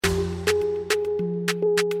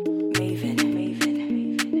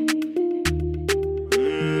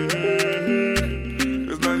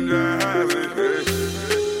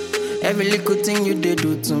they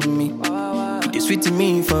do to me. They sweet to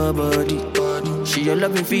me for body. She your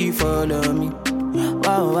loving fee follow me.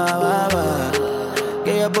 Wow, wow, wow, wow.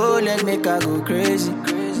 Get your bullet, make her go crazy.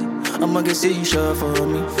 I'ma get say you sure for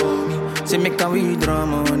me. Say make her withdraw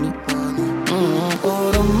money.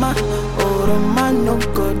 Oh Roma, no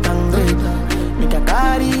go downgrade. Make a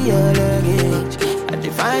carry your luggage. I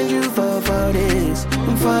define you for this.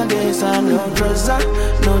 For this, I'm no trouser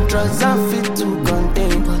fit to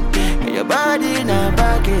contain. Your body in a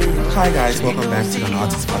baggage. Hi guys, welcome back to the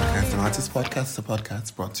Artist Podcast. The Artist Podcast is a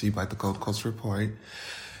podcast brought to you by the Gold Coast Report.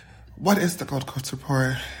 What is the Gold Coast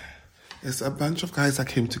Report? It's a bunch of guys that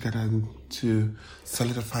came together to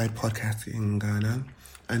solidify podcasting in Ghana.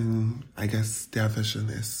 And I guess their vision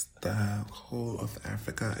is the whole of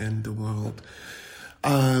Africa and the world.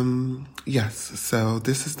 Yes, so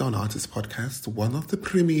this is the Artist Podcast, one of the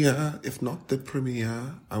premier, if not the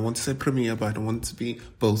premier. I want to say premier, but I don't want to be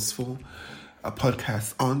boastful. A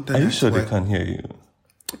podcast on the network. Are you sure they can't hear you?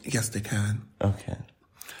 Yes, they can. Okay.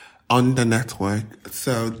 On the network.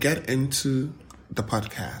 So get into the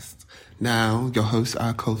podcast. Now, your hosts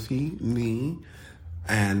are Kofi, me,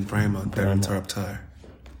 and Brahma, the interrupter.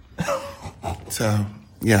 So,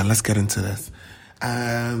 yeah, let's get into this.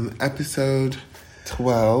 Episode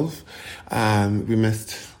 12. We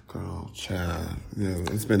missed, girl, child. You know,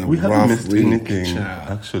 it's been a we rough haven't missed week, anything,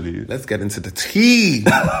 child. actually. Let's get into the tea.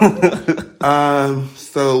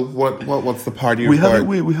 So what's the party report?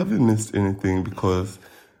 We haven't missed anything because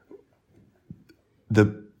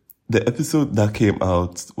the episode that came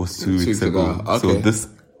out was 2 weeks ago. Okay. So this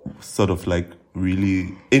sort of like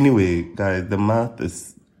really... Anyway, guys, the math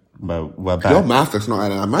is... But we're back. Your math is not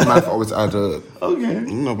adding up. My math always adds up. Okay. I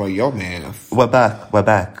don't know about your math. We're back.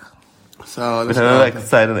 So let's With another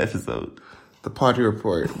exciting episode. The party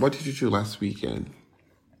report. What did you do last weekend?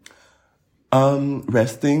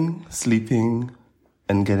 Resting, sleeping,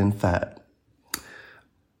 and getting fat.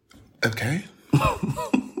 Okay.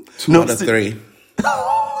 2 out of 3.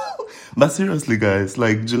 But seriously, guys,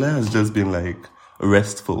 like July has just been like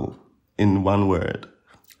restful in one word.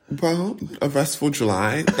 Well, a restful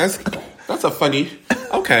July. That's a funny.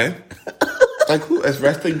 Okay. Like who is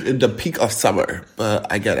resting in the peak of summer?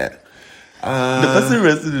 But I get it. The person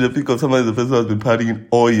resting in the peak of summer is the person who has been partying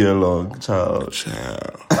all year long, child.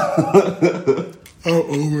 How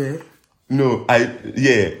over? No,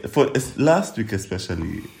 for last week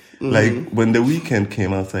especially, like when the weekend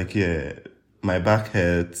came, I was like, yeah, my back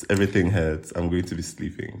hurts, everything hurts, I'm going to be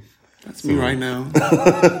sleeping. That's me right now.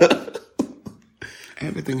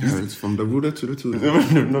 Everything hurts from the ruler to the tutor.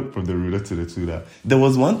 Not from the ruler to the tutor. There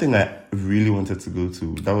was one thing I really wanted to go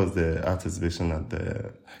to. That was the artist vision at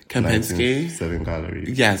the Kempinski 7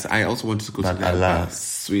 Gallery. Yes, I also wanted to go to that. Alas,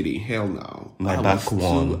 sweetie, hell no. My back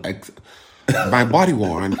won. My body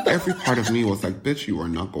won. Every part of me was like, bitch, you are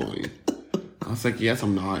not going. I was like, yes,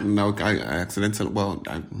 I'm not. No, I accidentally,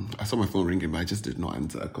 I saw my phone ringing, but I just did not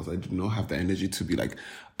answer because I did not have the energy to be like,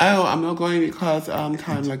 oh, I'm not going because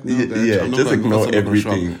time. Like, no, bitch. Yeah, I'm not just going ignore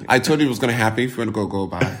everything. I told you it was going to happen. If you want to go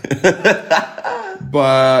by.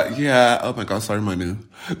 But yeah, oh my God, sorry, Manu.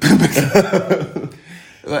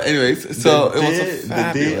 But anyways, so it was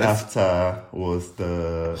the day after was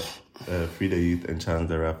the Free the Youth and Chance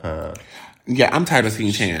the Rapper. Yeah, I'm tired of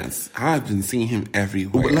seeing Chance. I've been seeing him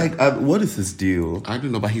everywhere. Like, what is his deal? I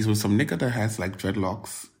don't know, but he's with some nigga that has like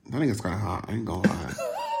dreadlocks. I think it's kind of hot. I ain't gonna lie.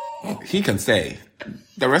 He can stay.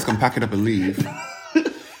 The rest can pack it up and leave.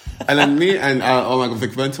 And then me and oh my God,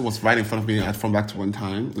 Vic Venter was right in front of me at From Back to One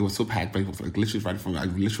Time. It was so packed, but he was like literally right in front of me.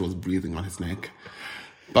 I literally was breathing on his neck.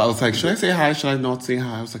 But I was like, should I say hi? Should I not say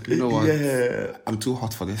hi? I was like, you know what? Yeah. I'm too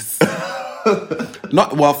hot for this.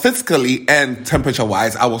 Physically and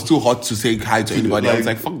temperature-wise, I was too hot to say hi to anybody. I was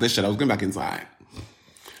like, fuck this shit. I was going back inside.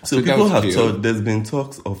 So people have talked, there's been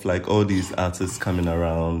talks of like all these artists coming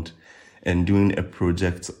around and doing a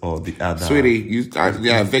project or the other. Sweetie,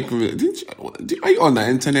 Vic, are you on the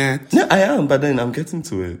internet? Yeah, I am, but then I'm getting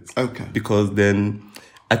to it. Okay. Because then,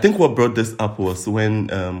 I think what brought this up was when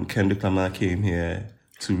Kendrick Lamar came here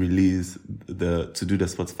to release to do the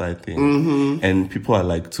Spotify thing. And people are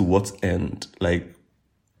like, to what end? Like,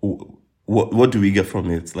 what do we get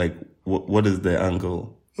from it? Like, what is the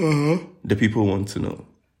angle? The people want to know.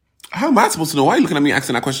 How am I supposed to know? Why are you looking at me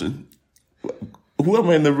asking that question? Who am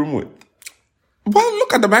I in the room with? Well,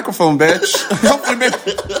 look at the microphone, bitch. Hopefully,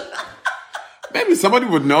 maybe somebody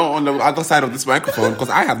would know on the other side of this microphone because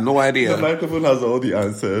I have no idea. The microphone has all the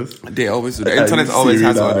answers. They always do. The internet always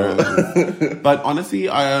has all the answers. But honestly,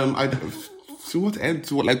 to what end?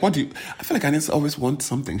 What do you... I feel like I always want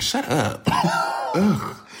something. Shut up.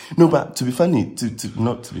 Ugh. No, but to be funny,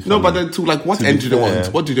 not to be funny. No, but then to like, what To end be do they fair.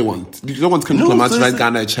 want? What do they want? Do they want Kendrick No, Lamar so to write it's-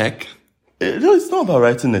 Ghana a check? No, it's not about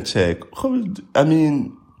writing a check. I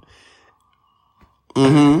mean,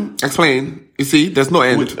 Explain. You see, there's no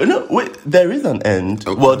end. wait, there is an end.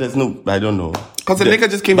 Okay. Well, there's no, I don't know. Because the nigga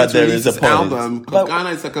just came but to there release is a his point. album. But- Ghana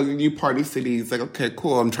is like a new party city. It's like, okay,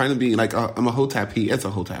 cool. I'm trying to be like, I'm a Hotep. He is a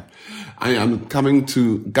Hotep. I'm coming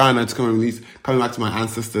to Ghana to come and release, coming back to my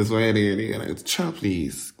ancestors. Where they like, child,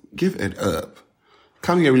 please, give it up.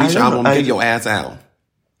 Come here, release your I don't album, know, get your ass out.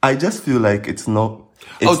 I just feel like it's not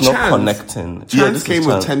Chance. connecting. Chance this is came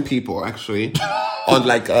with Chance. 10 people, actually. On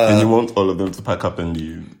like, And you want all of them to pack up and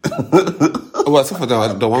leave. well, except for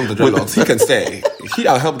the one with the dreadlocks. He can stay.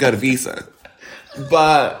 I'll help get a visa.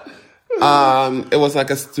 But it was like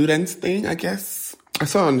a students thing, I guess. I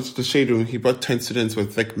saw on the Shade Room, he brought 10 students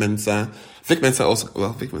with Vic Mensa. Vic Mensa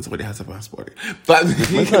already has a passport. But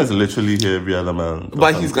Mensa is literally here every other man.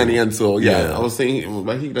 but he's Ghanaian, so yeah. Yeah. I was saying,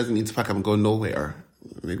 but he doesn't need to pack up and go nowhere.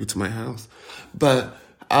 Maybe to my house. But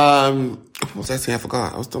what was I saying? I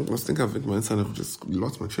forgot. I was thinking of Vic Mensa and I've just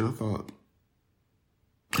lost my train of thought.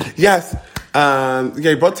 Yes.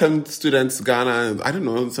 He brought 10 students to Ghana. I don't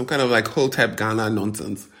know, some kind of like Hotep Ghana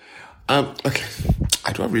nonsense. Okay.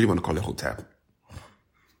 I don't really want to call it Hotep.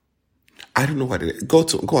 I don't know what it is. Go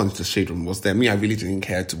on to the Shade Room. Was there? Me, I really didn't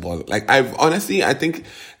care to bother. Like, I think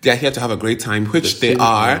they're here to have a great time, which they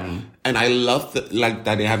are. And I love that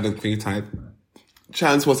they have a great time.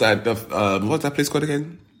 Chance was at the, what's that place called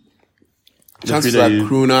again? Chance was at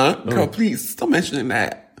Kruna. Girl, please, stop mentioning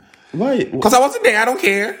that. Why? Because I wasn't there, I don't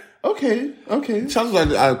care. Okay. Chance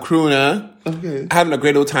was at Kruna. Okay. Having a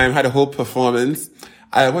great old time, had a whole performance.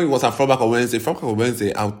 When it was at Throwback on Wednesday,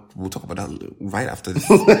 we'll talk about that right after this.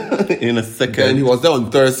 In a second. Then he was there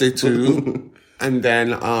on Thursday too. And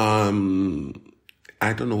then,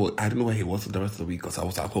 I don't know where he was for the rest of the week because I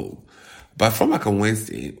was at home. But Throwback on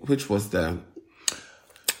Wednesday, which was the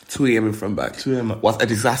 2 a.m. in Throwback, 2 a.m. was a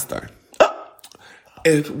disaster.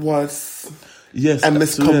 It was Yes. a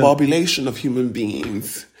miscombobulation of human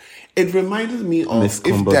beings. It reminded me of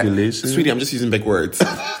Miscombobulation? Sweetie, I'm just using big words.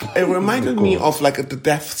 It reminded me of like the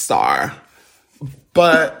Death Star.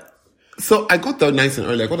 But so I got there nice and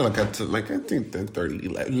early. I got there I think 10:30,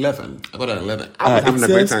 11. I got there at 11. I was having a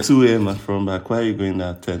great time. 2 a.m. from back. Why are you going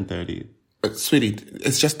there at 10:30? Sweetie,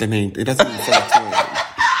 it's just the name. It doesn't even say 2 a.m.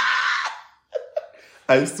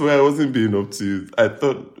 I swear I wasn't being obtuse. I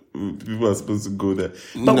thought people were supposed to go there.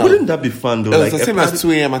 But No. wouldn't that be fun though? It was Like the a same party- as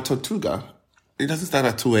 2 a.m. at Tortuga. It doesn't start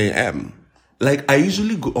at 2 a.m. Like I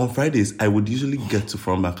usually go on Fridays. I would usually get to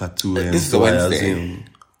from back at 2 a.m. This is so a I Wednesday. assume.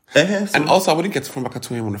 So- And also, I wouldn't get from back at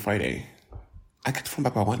 2 a.m. on a Friday. I get from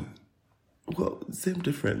back by 1. well, same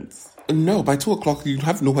difference. No, by 2 o'clock, you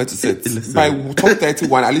have nowhere to sit. Listen. By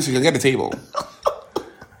 12:31, at least you can get a table.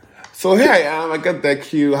 So here I am, I get that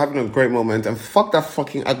queue, having a great moment, and fuck that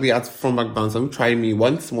fucking ugly ass from back bounce. I'm trying me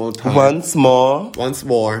once more time. Once more. Once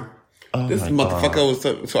more. Oh This my motherfucker was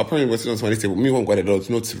so apparently was on somebody's table. Me won't get it. There's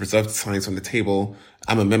no reserved signs on the table.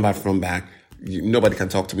 I'm a member from back. Nobody can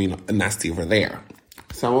talk to me nasty over there.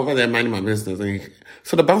 So I'm over there minding my business.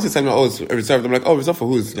 So the bouncer said, "Oh, it's reserved." I'm like, "Oh, reserved for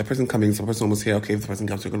who? Is the person coming? So the person was here. Okay, if the person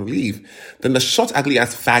comes, we're gonna leave." Then the short, ugly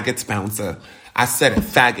ass faggot bouncer, I said it,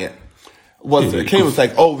 faggot. Was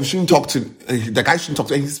like, "Oh, we shouldn't talk to the guy. Shouldn't talk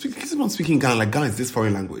to." And he's not speaking Ghana. Like Ghana is this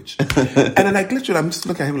foreign language. And then like literally, I'm just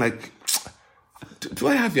looking at him like, do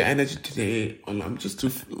I have your energy today? Or I'm just too,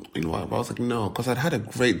 I was like, no, because I'd had a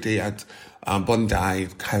great day at Bondi,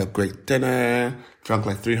 had a great dinner, drank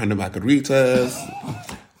like 300 margaritas.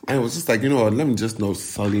 And it was just like, let me just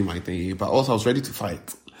sully my day. But also I was ready to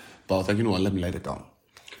fight. But I was like, let me let it go.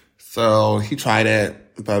 So he tried it,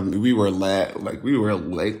 but we were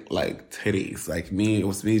late like titties. Like it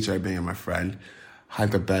was me, J-Bang, and my friend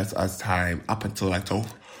had the best ass time up until like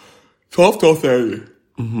 12:30.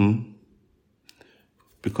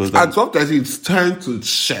 Because At 12:30, it's turned to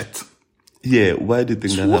shit. yeah, why do you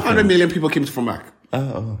think that 200 happened? million people came from back.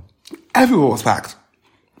 Oh. Everywhere was packed.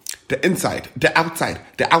 The inside, the outside.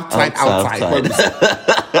 Outside. I was like,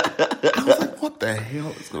 what the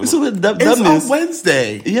hell is going on? So that It's means on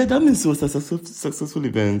Wednesday. yeah, that means it was a successful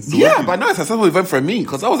event. So Yeah, but now it's a successful event for me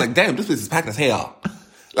because I was like, damn, this place is packed as hell.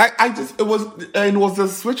 Like, it was a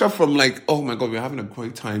switch up from like, oh my God, we're having a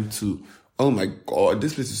great time to, oh my God,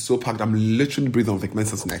 this place is so packed. I'm literally breathing on Vic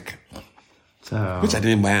Mensa's neck. Which I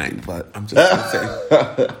didn't mind, but I'm just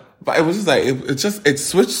saying. But it was just like, it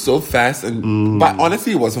switched so fast. But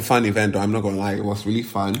honestly, it was a fun event, though. I'm not going to lie. It was really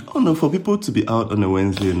fun. Oh no, for people to be out on a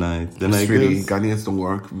Wednesday night, then I It's really, guess. Ghanaians don't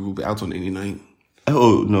work. We will be out on any night.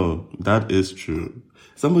 Oh no, that is true.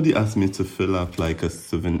 Somebody asked me to fill up like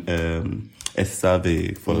a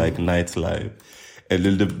survey for like nightlife. And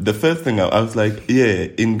then the first thing I was like, yeah,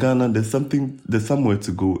 in Ghana, there's somewhere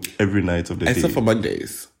to go every night of the day. Except for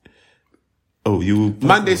Mondays. Oh,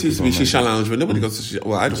 Mondays used to be Shisha Lounge, but nobody goes to Shisha.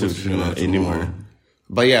 Well, I don't go to Shisha Lounge anymore.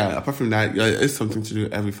 But yeah, apart from that, yeah, it's something to do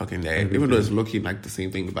every fucking day. Even though it's looking like the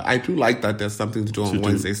same thing. But I do like that there's something to do on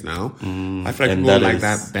Wednesdays now. I feel like people like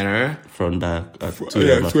that better. Front back at 2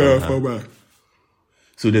 a.m. front back.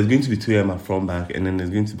 So there's going to be 2 a.m. at front back, and then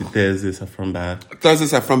there's going to be Thursdays at front back.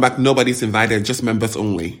 Thursdays at front back, nobody's invited, just members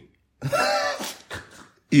only.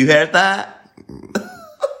 You heard that?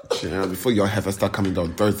 Yeah, before your heifer start coming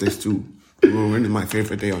down, Thursdays too. When is my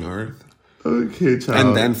favorite day on earth? Okay, child.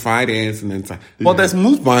 And then Fridays, and then well, there's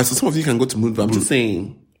mood bars, so some of you can go to mood bar. I'm just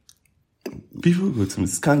saying. People go to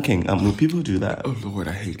skanking. People do that. Oh Lord,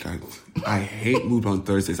 I hate that. I hate mood bar on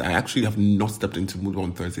Thursdays. I actually have not stepped into mood bar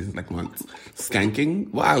on Thursdays in like months.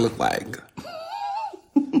 Skanking? What I look like?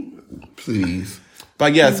 Please.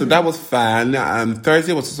 But yeah, so that was fun.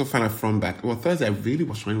 Thursday was also fun at front back. Well, Thursday I really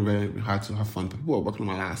was trying very hard to have fun. People were working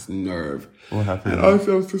on my last nerve. What happened? And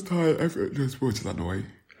honestly, I was just tired. I feel this which is annoying.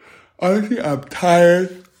 Honestly, I'm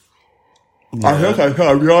tired. Yeah. I feel like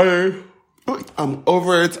I'm yawning. I'm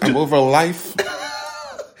over it. I'm over life.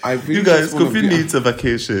 I really you guys, Kofi needs a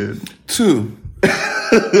vacation. 2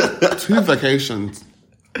 vacations.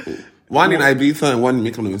 One in Ibiza and one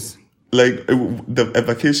in Mykonos. Like a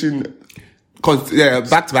vacation. Yeah,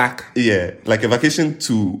 back to back. Yeah, like a vacation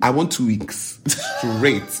to... I want 2 weeks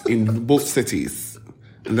straight in both cities.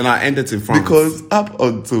 And then I end it in France. Because up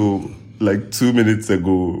until like 2 minutes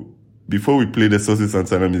ago, before we played the Saucy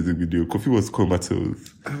Santana music video, Kofi was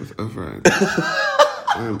comatose. I was over it.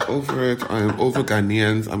 I am over it. I am over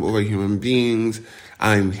Ghanaians. I'm over human beings.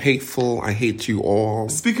 I'm hateful. I hate you all.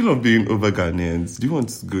 Speaking of being over Ghanaians, do you want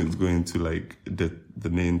to go into like the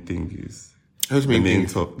main things?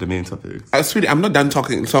 The main topics. Sweetie, I'm not done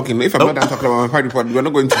talking. If I'm not done talking about my party report, we're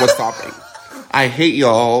not going to what's topic. I hate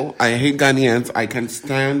y'all. I hate Ghanaians. I can't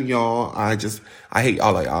stand y'all. I hate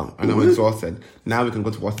all of y'all. And I'm exhausted. Now we can go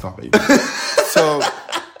to what's topic. So,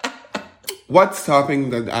 what's topic,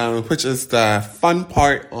 which is the fun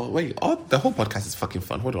part. Oh, wait. The whole podcast is fucking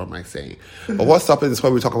fun. What am I saying? But what's topic is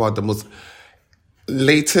where we talk about the most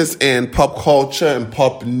latest in pop culture and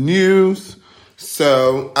pop news.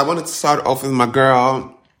 So, I wanted to start off with my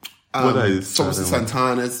girl, Saucy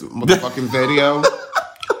Santana's motherfucking video.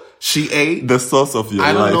 She ate. The source of your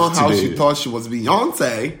life. I don't know how today. She thought she was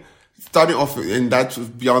Beyonce, starting off in that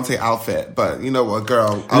Beyonce outfit. But you know what,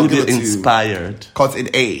 girl? I'll give it to you. Inspired. Because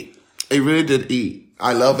it ate. It really did eat.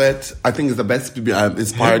 I love it. I think it's the best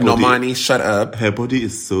inspired. Normani, shut up. Her body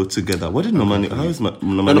is so together. What did Normani... How is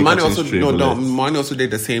Normani Normani also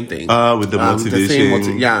did the same thing. With the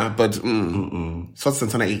motivation. But Saucy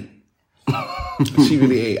Santana ate. She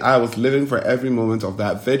really ate. I was living for every moment of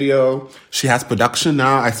that video. She has production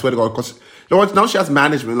now. I swear to God, because now she has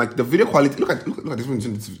management. Like the video quality. Look at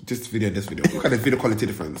this video. Look at the video quality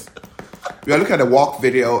difference. We are looking at the walk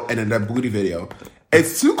video and then the booty video.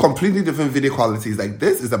 It's 2 completely different video qualities. Like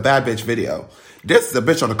this is a bad bitch video. This is a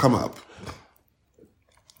bitch on the come up.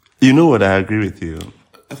 You know what? I agree with you.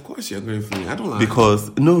 Of course you agree with me. I don't lie. Because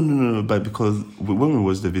no. But because when we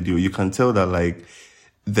watch the video, you can tell that like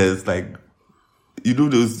there's like. You know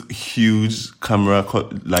those huge camera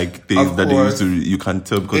like things that they used to. You can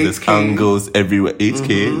tell because 8K. There's angles everywhere.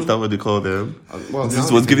 8K is that what they call them? Well,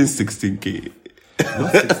 this was giving 16K.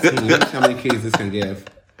 Not 16. Look how many Ks this can give.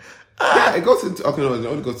 Yeah, it goes into. Okay, no, it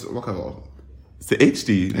only goes to whatever. It's the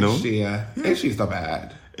HD, no? HD, yeah. HD is not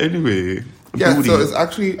bad. Anyway. Yeah, booty. So it's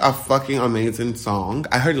actually a fucking amazing song.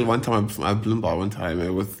 I heard it one time at Bloomberg one time.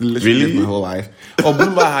 It was literally my whole life. Oh,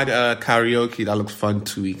 Bloomberg had a karaoke that looked fun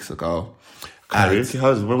 2 weeks ago.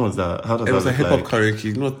 Karaoke? When was that? How does it that was look a hip-hop like? karaoke.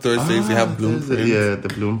 You know, Thursdays they have Blueprint. Yeah, the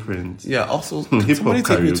Blueprint. Yeah, also, can somebody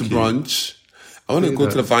take me to brunch? I want to go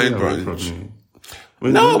to the Vine brunch.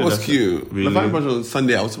 No, it was cute. Really? The Vine brunch on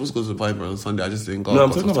Sunday. I was supposed to go to the Vine brunch on Sunday. I just didn't go. No,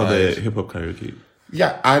 I'm talking about the hip-hop karaoke.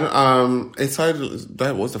 Yeah, it started,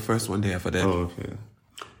 that was the first one they ever did. Oh, okay.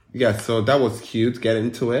 Yeah, so that was cute. Get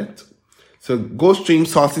into it. So go stream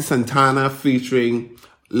Saucy Santana featuring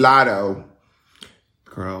Latto.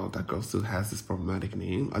 Girl, that girl still has this problematic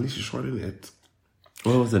name. At least you shortened it.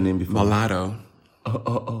 What was the name before? Mulatto.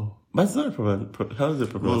 Oh. But it's not a problem. How is it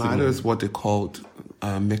problematic? Mulatto is what they called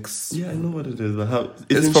mix. Yeah, I know what it is. But how?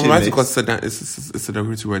 It's problematic because it's a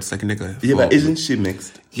derogatory word. It's like a nigger. Yeah, but isn't she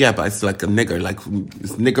mixed? Yeah, but it's like a nigger. Like,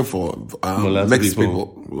 it's nigger for mixed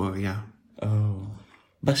people. Well, yeah. Oh.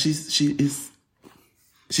 But she is...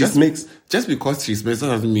 She's mixed. Just because she's mixed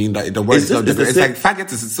doesn't mean that the word is not different. It's like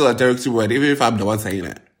faggot is still a derogatory word, even if I'm the one saying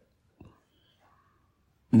it.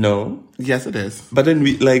 No. Yes, it is. But then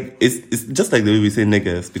it's just like the way we say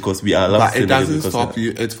niggas because we are allowed But to say it doesn't niggas stop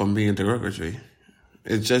it from being derogatory.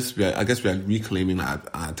 It's just, I guess we are reclaiming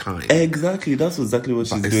our time. Exactly. That's exactly what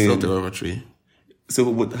she's It's doing. still derogatory. So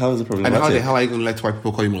how is the problem? And how the That's hell are you going to let white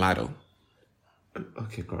people call you mulatto? it.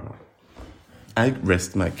 Okay, girl. I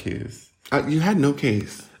rest my case. You had no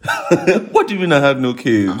case. What do you mean I had no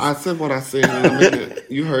case? I said what I said. And I meant it.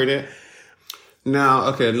 You heard it. Now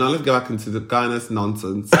let's get back into the Ghana's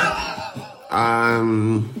nonsense.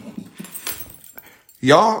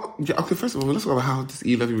 Okay, first of all, let's talk about how this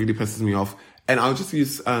e-levy really pisses me off. And I'll just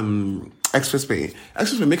use Express Pay.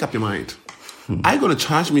 Express Pay, make up your mind. Are you going to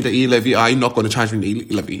charge me the e-levy or are you not going to charge me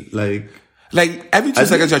the e-levy? Like every 2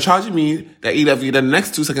 seconds you're charging me the e-levy, then the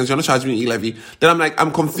next 2 seconds you're not charging me e-levy. Then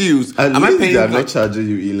I'm confused. Am I paying? I'm not charging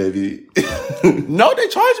you e-levy. No, they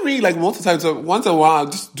charge me like multiple times. So once in a while, I'll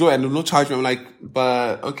just do it and they'll not charge me. I'm like,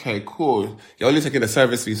 but okay, cool. You're only taking the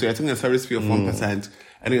service fee. So you're taking a service fee of 1% and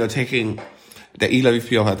then you're taking the e-levy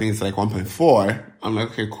fee of, I think it's like 1.4. I'm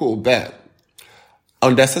like, okay, cool, bet.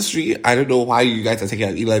 Unnecessary. I don't know why you guys are taking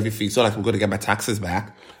an e-levy fee. It's not like I'm going to get my taxes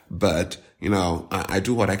back. But, I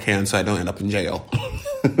do what I can so I don't end up in jail.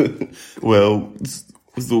 Well,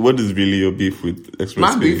 so what is really your beef with Express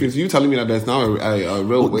My Pay? beef is you telling me that there's now a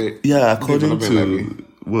railway. Yeah, according development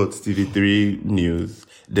to TV3 News,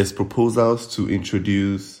 there's proposals to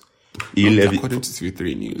introduce e-levy. According to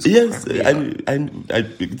TV3 News. Yes,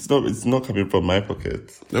 it's not coming from my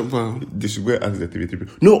pocket. Well, They should go and ask the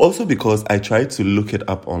TV3. No, also because I tried to look it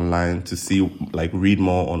up online to see, read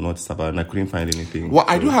more on what it's about, and I couldn't find anything.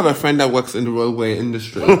 I do have a friend that works in the railway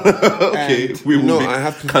industry. Okay, I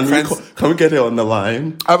have to. Can we get her on the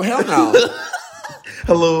line? Hell no.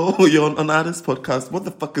 Hello, you're on Artist Podcast. What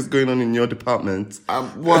the fuck is going on in your department?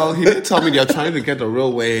 He did tell me they're trying to get the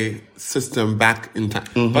railway system back in time.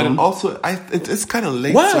 Mm-hmm. But also, it's kind of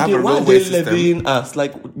late to have a railway system. Why are they levying us? Are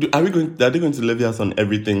they going to levy us on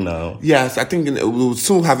everything now? Yes, I think we'll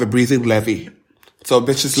soon have a breathing levy. So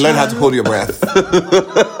bitches, learn how to hold your breath.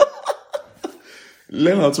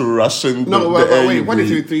 Learn how to ration the air. Wait, what did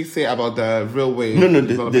you say about the railway? No,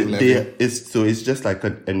 it's just like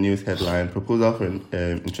a news headline. Proposal for an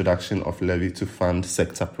introduction of levy to fund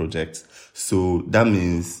sector projects. So that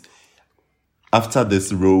means after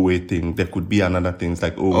this railway thing, there could be another things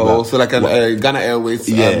like so like a Ghana Airways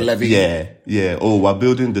levy. Yeah. Oh, we're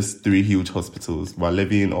building these 3 huge hospitals. We're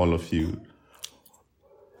levying all of you.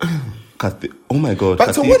 Oh my God!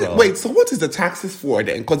 But so what is the taxes for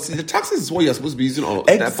then? Because the taxes is what you're supposed to be using all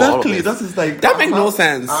exactly. That is that makes no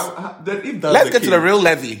sense. Let's get to the real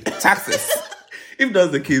levy taxes. If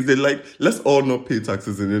that's the case, then let's all not pay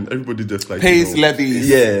taxes and then everybody just pays levies.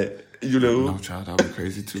 Yeah, No, child, that would be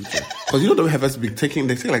crazy too. Because don't have us be taking.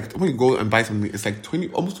 They say when you go and buy something, it's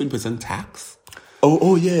almost 20% tax.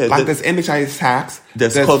 Oh yeah. There's NHIS tax.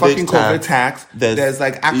 There's fucking COVID tax. There's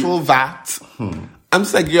actual VAT. I'm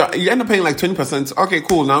just you end up paying 20%. Okay,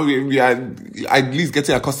 cool. Now we are at least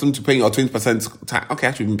getting accustomed to paying your 20% tax. Okay,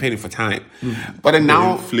 actually, we've been paying it for time. But then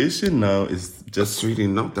now... inflation now is just... really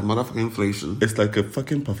not the motherfucking inflation. It's like a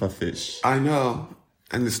fucking puffer fish. I know.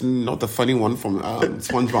 And it's not the funny one from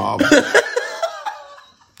SpongeBob.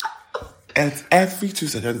 It's every 2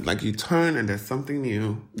 seconds, you turn and there's something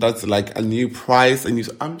new. That's a new price. And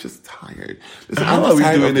I'm just tired. How are we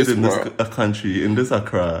doing it in this country, in this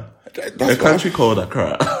Accra? A country called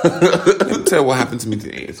Accra. Let me tell you what happened to me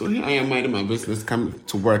today. So here I am minding my business, come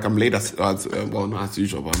to work. I'm late not as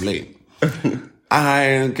usual, but I'm late.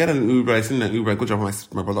 I get an Uber. I send an Uber. I go drop my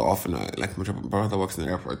brother off, and my brother works in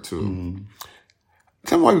the airport too.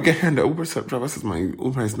 Tell me why we get here, and the Uber driver says my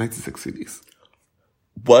Uber is 96 cedis.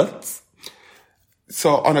 What?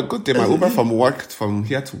 So on a good day, my Uber from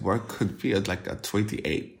here to work could be at a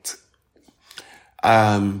 28.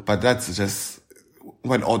 But that's just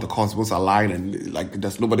when all the constables are lying and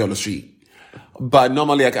there's nobody on the street. But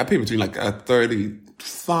normally I pay between a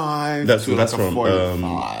 35 that's to that's a from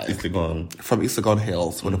 45. Istegon. From Istegon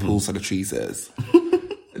Hills, where the pools and the trees is.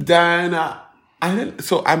 Then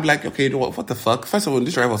I'm like, okay, what the fuck? First of all,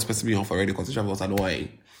 this driver was pissing me off already because this driver was annoying.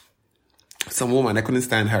 Some woman, I couldn't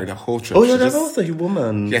stand her the whole trip. Oh, yeah, that was a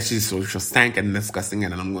woman. Yeah, she was stank and disgusting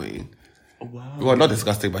and annoying. Wow. Well, not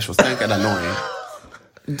disgusting, but she was stank and annoying.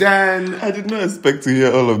 Then I did not expect to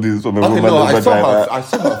hear all of this from a woman. No, I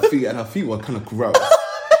saw her feet, and her feet were kind of gross.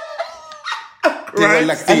 They were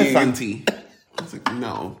elephanty. I was like,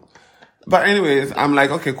 no. But anyways, I'm like,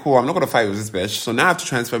 okay, cool. I'm not gonna fight with this bitch. So now I have to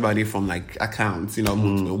transfer money from accounts,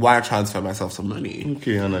 wire transfer myself some money.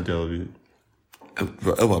 Okay, Anna Delvey.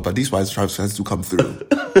 But these wire transfers do come through.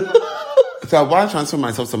 So I wire transfer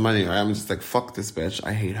myself some money, right? I'm just like, fuck this bitch.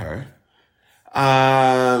 I hate her.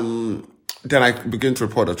 Then I begin to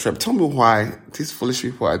report a trip. Tell me why these foolish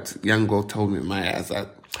people at Yango told me in my ass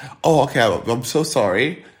that, oh, okay, I'm so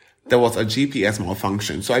sorry. There was a GPS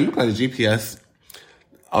malfunction. So I looked at the GPS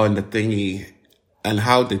on the thingy and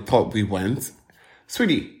how they thought we went.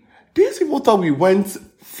 Sweetie, these people thought we went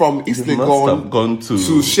from East Legon gone to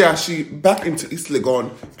Shiashi, back into East Legon,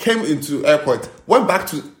 came into airport, went back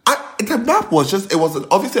to... the map was just... It was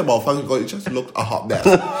obviously a malfunction because it just looked a hot mess.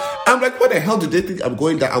 I'm like, what the hell do they think I'm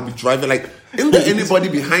going that I'll be driving? Like, isn't there anybody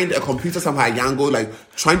behind a computer somehow at Yango, like,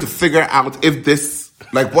 trying to figure out if this,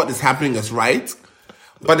 like, what is happening is right?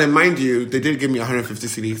 But then, mind you, they did give me 150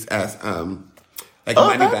 CDs as, like,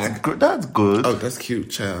 money back. That's good. Oh, that's cute,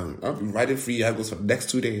 child. I'll be riding free Yangos for the next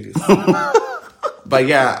 2 days. But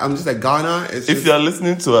yeah, I'm just like, Ghana is If you're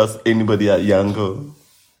listening to us, anybody at Yango,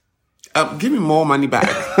 give me more money back.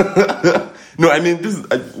 no, I mean, this is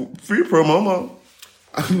free promo.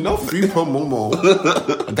 No free promo.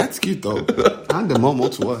 That's cute though. And the momo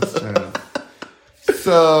to us.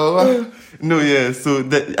 So no, yeah. So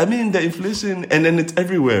the inflation, and then it's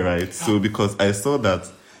everywhere, right? So because I saw that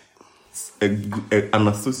an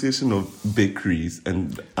association of bakeries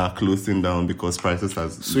and are closing down because prices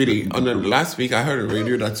has. Sweetie, on the last week I heard on the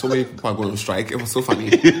radio that so many people are going on strike. It was so funny.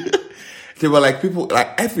 They were like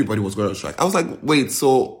everybody was going on strike. I was like, wait,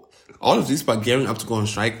 so all of these people are gearing up to go on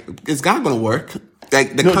strike. Is Ghana going to work?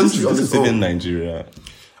 Like the country this is even Nigeria.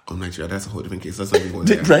 Oh, Nigeria, that's a whole different case. That's not even going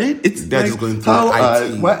there. Right? They're just going through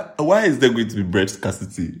IT. Why is there going to be bread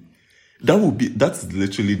scarcity? That's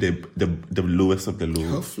literally the lowest of the low.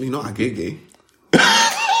 Hopefully not Agege.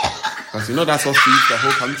 Because that's what feeds the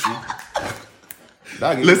whole country.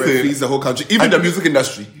 That Agege bread feeds the whole country. Even the music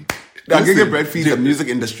industry. The Agege bread feeds the music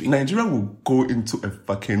industry. Nigeria will go into a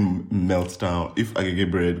fucking meltdown if Agege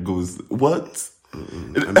bread goes, what?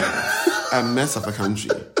 A mess of a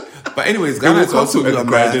country. But anyways, Ghana is also a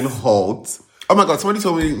grinding halt. Oh my God, somebody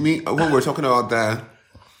told me when we were talking about the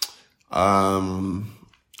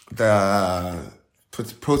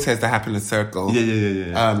protest that happened in Circle.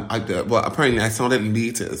 Yeah. Well, apparently I sounded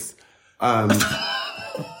elitist.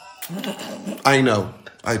 I know,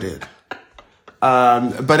 I did.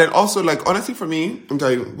 But then also, like, honestly, for me, I'm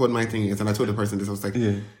telling you what my thing is, and I told the person this. I was like,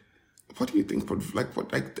 what do you think?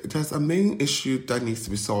 There's a main issue that needs to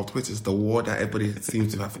be solved, which is the war that everybody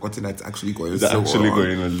seems to have forgotten that's actually going on.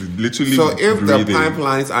 Literally. So if the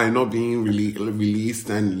pipelines are not being released,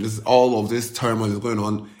 and all of this turmoil is going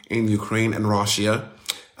on in Ukraine and Russia,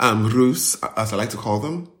 Rus, as I like to call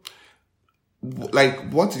them,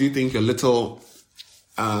 like, what do you think your little,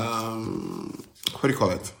 what do you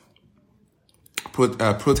call it?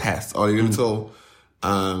 Protest or your little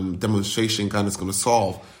demonstration kind of is going to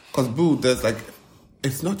solve? Because, boo, there's like,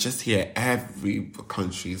 it's not just here. Every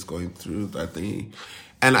country is going through that thing.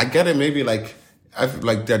 And I get it, maybe like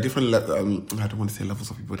there are different, I don't want to say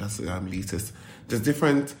levels of people that's elitist. There's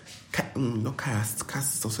different, not caste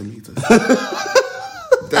is also elitist.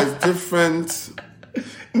 There's different...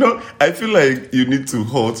 No, I feel like you need to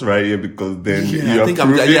halt right here because then I'm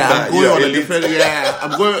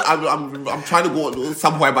trying to go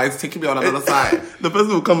somewhere, but it's taking me on another side. The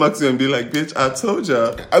person will come back to you and be like, "Bitch, I told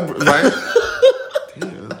ya." Right?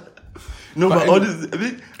 No, but all this,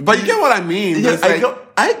 but you get what I mean. Yeah,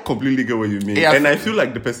 I completely get what you mean, and I feel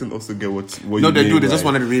like the person also get what you mean. No, they do. They just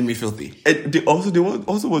wanted to read me filthy. And they also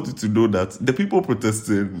wanted to know that the people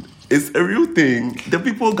protesting is a real thing. The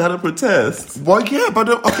people gotta protest. Well, yeah, but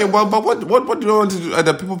okay. Well, but what do you want to do?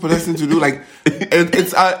 The people protesting to do? Like,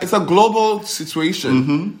 it's a global situation.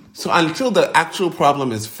 Mm-hmm. So until the actual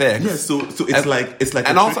problem is fixed, yeah. So it's like,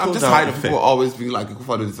 and also I'm just tired of people always being like, "Go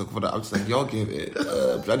for this, go for that." I'm just like, y'all give it.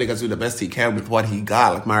 That nigga's doing the best he can with what he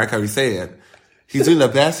got. Like Mariah Carey said, he's doing the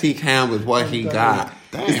best he can with what he got.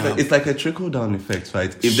 Damn. It's like a trickle down effect,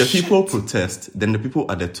 right? If the people protest, then the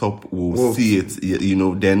people at the top will see it.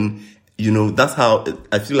 Then that's how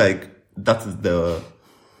I feel like that is the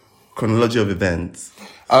chronology of events.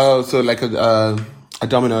 Oh, so like a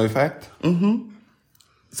domino effect. Mm-hmm.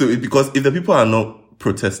 So because if the people are not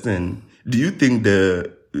protesting, do you think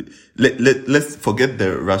let's forget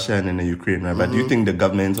the Russia and the Ukraine, right? But do you think the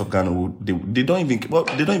government of Ghana they don't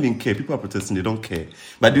even care? People are protesting, they don't care.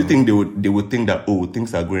 But do you think they would think that, oh,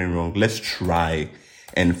 things are going wrong, let's try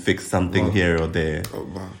and fix something here or there? Oh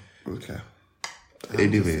wow. Okay.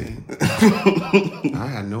 Anyway. I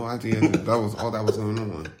had no idea that was all that was going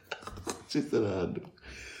on. She said I had.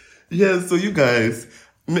 Yeah, so you guys,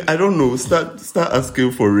 I don't know. Start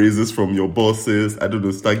asking for raises from your bosses. I don't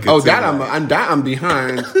know. Start getting. Oh, that I'm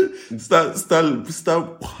behind.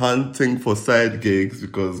 start hunting for side gigs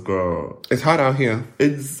because, girl, It's hot out here.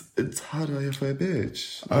 it's hard out here for a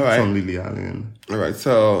bitch. All right. From Lily Allen. All right,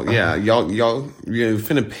 so yeah, y'all, you're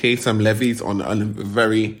finna pay some levies on a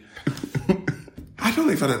very. I don't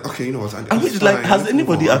even. Okay, you know what? I mean, like, has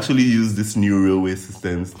anybody actually used this new railway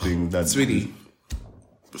systems thing? That Sweetie,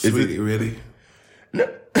 it- really? No.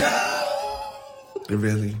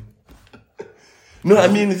 Really? No, I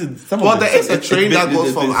mean, it's some. Well, of there is a train that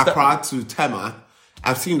goes from it's- Accra to Tema.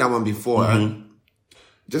 I've seen that one before.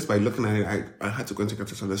 Just by looking at it, I had to go and take a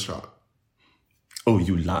picture of this shot. Oh,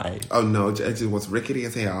 you lie. Oh no, it just was rickety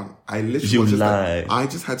as hell. I literally You was just lie. like, I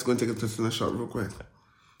just had to go and take a tetanus shot real quick.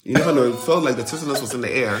 You never know. It felt like the tetanus was in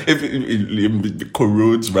the air. If it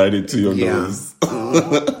corrodes right into your nose.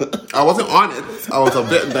 I wasn't on it. I was a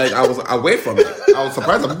bit like I was away from it. I was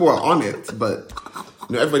surprised that people were on it, but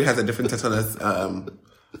you know, everybody has a different tetanus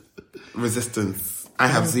resistance. I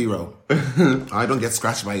have zero. I don't get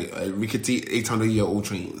scratched by rickety 800-year-old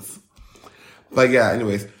trains. But yeah,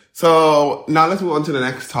 anyways. So now let's move on to the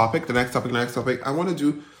next topic. The next topic. I want to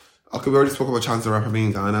do. Okay, we already spoke about Chance the Rapper being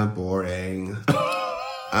in Ghana. Boring.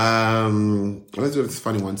 Let's do this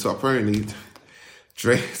funny one. So apparently,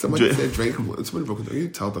 Drake. Somebody said Drake. Somebody broke it. You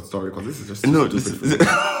tell the story because this is just No, stupid.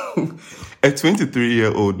 a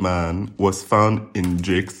 23-year-old man was found in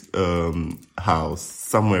Drake's house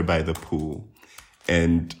somewhere by the pool,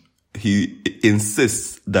 and he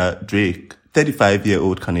insists that Drake,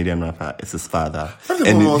 35-year-old Canadian rapper, is his father,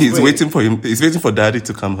 and he's waiting for him. He's waiting for Daddy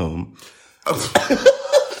to come home.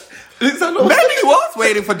 Maybe he was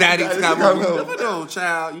waiting for Daddy to come home. You never know,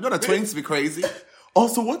 child. You know the twins be crazy.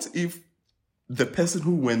 Also, what if the person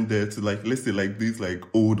who went there to, like, let's say, like, these, like,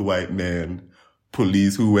 old white men,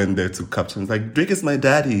 police who went there to capture him, like, Drake is my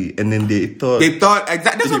daddy, and then they thought Exactly.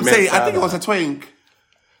 That's what I'm meant saying. I think it father. was a twink.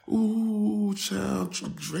 Ooh, child,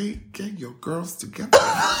 Drake, get your girls together.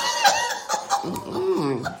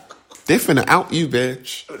 They finna out you,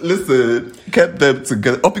 bitch. Listen, get them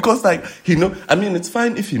together. Oh, because, like, I mean, it's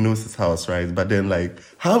fine if he knows his house, right? But then, like,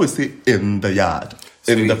 how is he in the yard?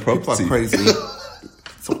 In the People property? are crazy.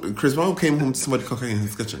 So Chris Brown came home to somebody cooking in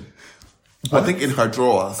his kitchen. I think in her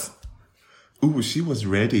drawers. Ooh, she was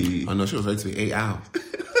ready. I know she was ready to be ate out.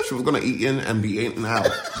 She was gonna eat in and be eaten out.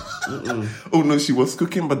 Oh, no, she was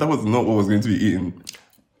cooking, but that was not what was going to be eaten.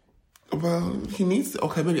 Well, he needs to,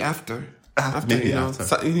 okay, maybe after. Maybe you know,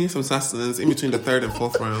 after. He needs some sustenance in between the third and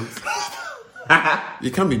fourth rounds.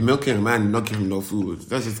 You can't be milking a man and not giving him no food.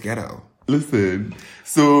 That's just ghetto. Listen,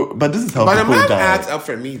 so, but this is how But the people man die. acts up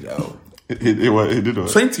for me though. He did what?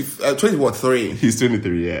 20 what, 3? He's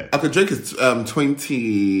 23, yeah. Okay, Drake is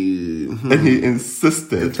 20... And he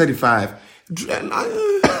insisted. 35.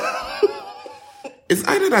 It's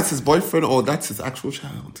either that's his boyfriend or that's his actual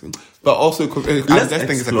child. But also, I Let's just think it's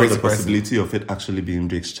a explore crazy the person. possibility of it actually being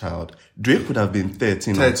Drake's child. Drake would have been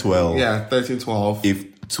 13 or 12 Yeah, 13, 12. if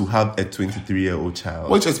to have a 23-year-old child.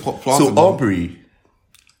 Which is plausible. So Aubrey,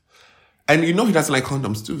 And you know he doesn't like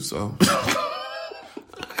condoms too, so...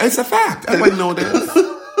 It's a fact. Everybody know this.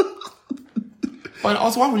 But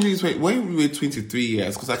also, why would you wait 23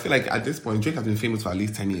 years? Because I feel like at this point, Drake has been famous for at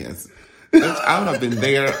least 10 years. Bitch, I would have been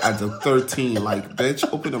there at the 13. Like, bitch,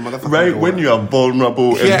 open the motherfucking right door. when you are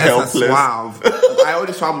vulnerable and Yes, helpless. suave. I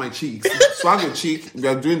already swab my cheeks. Swab your cheek. We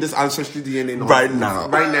are doing this ancestry DNA Right now.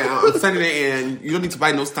 Right now. I'm sending it in. You don't need to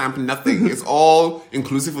buy no stamp, nothing. It's all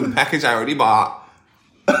inclusive of the package I already bought.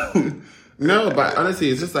 No, but honestly,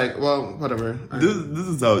 it's just like, well, whatever. This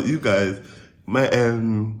is how you guys.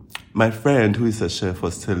 My friend who is a chef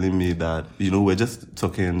was telling me that, we're just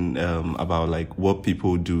talking about like what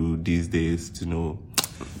people do these days to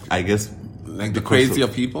I guess Like the crazy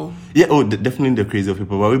of people? Yeah, definitely the crazy of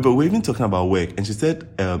people. But we're even talking about work. And she said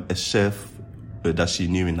a chef that she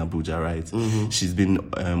knew in Abuja, right? Mm-hmm. She's been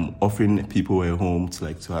offering people at home to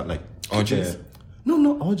have like Orgies? No,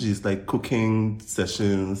 not orgies, like cooking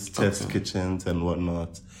sessions, test kitchens and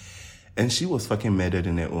whatnot. And she was fucking murdered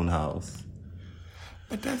in her own house.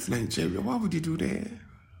 But That's Nigeria. Why would you do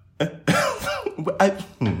that? But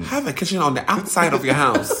Have a kitchen on the outside of your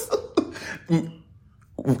house.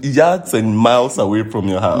 yards and miles away from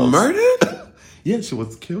your house. Murdered? Yeah, she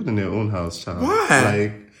was killed in her own house, child.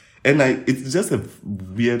 Why? It's just a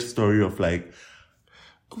weird story of like,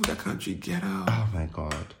 Oh, that country, get out. oh my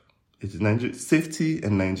god, it's Nigeria. Safety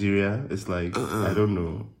in Nigeria is like I don't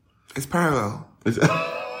know. It's parallel.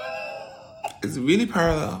 It's really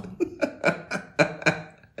parallel.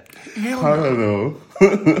 Hell I no. don't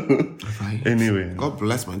know. Right. Anyway, God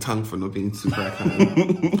bless my tongue for not being super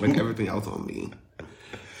accountable. Like everything else on me.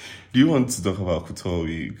 Do you want to talk about Couture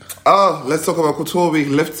Week? Oh, let's talk about Couture Week.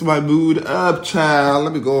 Lifts my mood up, child.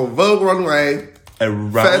 Let me go Vogue Runway.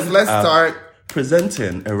 First, let's start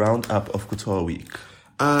presenting a roundup of Couture Week.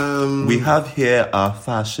 We have here our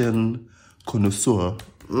fashion connoisseur,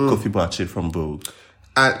 Kofi Boakye from Vogue.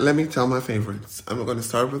 Let me tell my favorites. I'm going to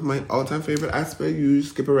start with my all-time favorite, as per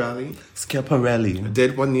usual, Schiaparelli. Schiaparelli.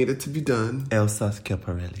 Did what needed to be done. Elsa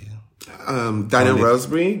Schiaparelli. Daniel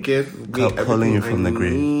Roseberry, give me everything calling you from the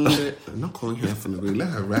grave. I'm not calling her from the grave. Let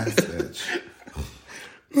her rest, bitch.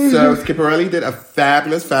 So Schiaparelli did a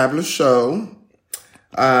fabulous show.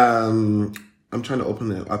 I'm trying to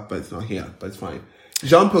open it up, but it's not here. But it's fine.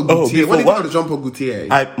 Jean-Paul Gaultier. What do you think of Jean-Paul Gaultier?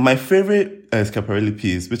 My favorite Schiaparelli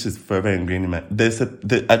piece, which is forever ingrained in my... did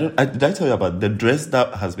I tell you about the dress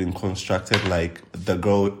that has been constructed like the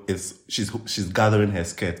girl is... She's gathering her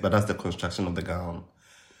skirt, but that's the construction of the gown.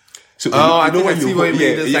 So, I know when you mean.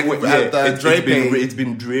 It's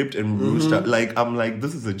been draped and ruched up. Like, I'm like,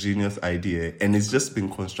 this is a genius idea. And it's just been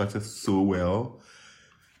constructed so well.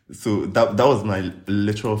 So that was my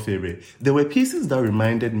literal favorite. There were pieces that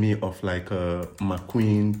reminded me of like a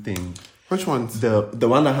McQueen thing. Which ones? The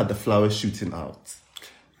one that had the flowers shooting out.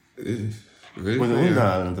 Really? Was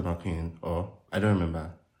that the McQueen? Or I don't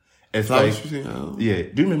remember. It's flowers like, shooting out? Yeah.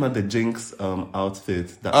 Do you remember the Jinx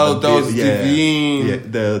outfit? That was Divine.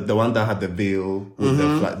 Yeah, the one that had the veil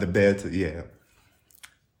with the belt. Yeah.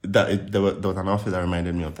 There was an outfit that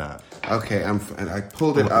reminded me of that. Okay, and I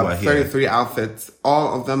pulled it up. 33 outfits,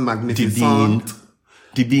 all of them magnificent.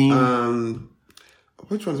 Divine.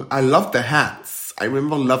 Which ones? I love the hats. I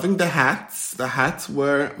remember loving the hats. The hats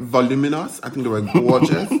were voluminous. I think they were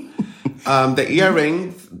gorgeous. The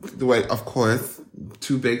earrings, they were, of course,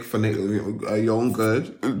 too big for your own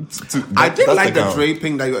good. I did like the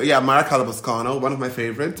draping. Mara Calabascano, one of my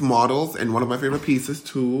favorite models and one of my favorite pieces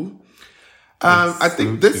too. I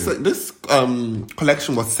think this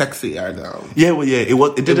collection was sexier though. Yeah, well, yeah,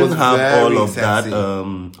 it didn't have all of sexy.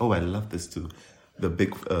 that. I love this too. The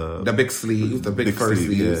big sleeves, the big fur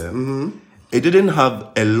sleeves. Yeah. It didn't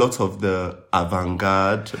have a lot of the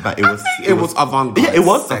avant-garde, but it was avant-garde. Yeah, it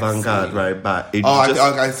was sexy. avant-garde, right? But it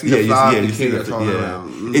I see the flower. You see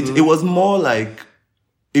the It was more like.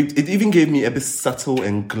 It even gave me a bit subtle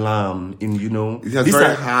and glam in, It's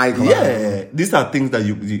very high glam. Yeah, these are things that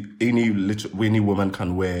any woman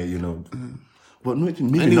can wear, But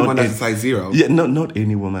maybe any not woman that's size 0. Yeah, not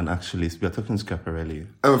any woman actually. We are talking Schiaparelli.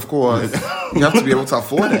 Of course, you have to be able to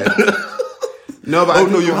afford it. No, but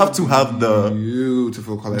you have to have the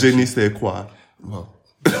beautiful collection. Jenny said quoi? Well,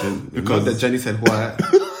 because the Jenny said what?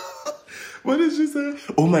 What did she say?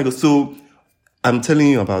 Oh my God! So I'm telling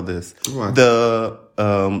you about this. What? The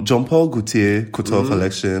Jean-Paul Gaultier couture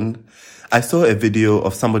collection. I saw a video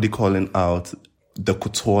of somebody calling out the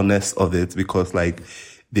coutureness of it because like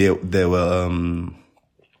there were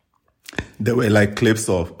like clips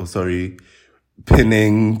of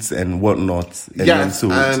pinnings and whatnot. Yes,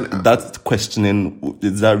 and that's questioning,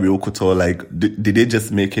 is that real couture? Like, did they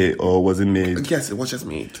just make it or was it made? Yes, it was just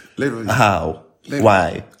made. Literally. How? Literally.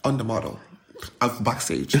 Why? On the model.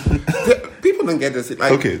 Backstage. People don't get this.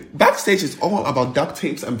 Like, okay. Backstage is all about duct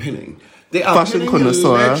tapes and pinning. They are fashion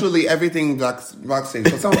connoisseur. Literally everything backstage.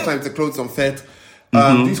 So sometimes the clothes don't fit.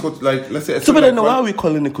 These clothes, like, let's say... So, but then why are we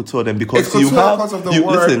calling it couture then? Because it's couture because of the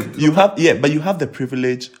work. Listen, you have the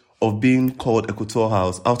privilege of being called a couture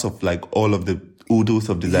house out of like all of the oodles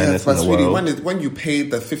of designers in the world. When you pay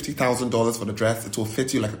the $50,000 for the dress, it will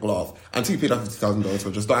fit you like a glove. Until you pay that $50,000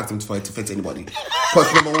 for just don't ask them for it to fit anybody.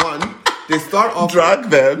 Because number one, they start off...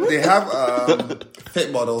 Drag them. They have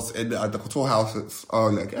fit models in the couture houses.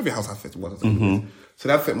 Like every house has fit models. So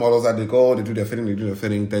they have fit models that they go, they do their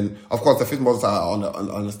fitting. Then, of course, the fit models are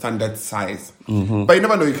on a standard size. But you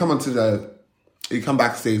never know. You come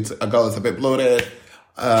backstage, a girl is a bit bloated.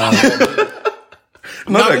 Not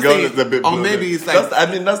a girl is a bit bloated. Or maybe it's like...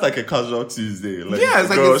 that's like a casual Tuesday. Like, yeah, it's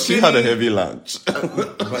like... girl, she had a heavy lunch.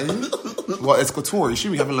 Well, it's couture. You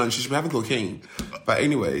shouldn't be having lunch. You should be having cocaine. But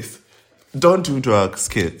anyways... Don't do drugs,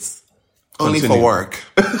 kids. Only for work.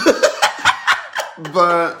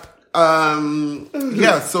 But...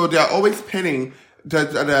 so they are always pinning.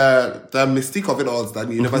 The mystique of it all is that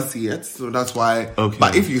you never see it, so that's why. Okay.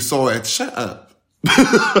 But if you saw it, shut up.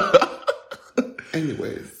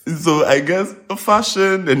 Anyways, so I guess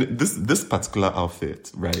fashion and this particular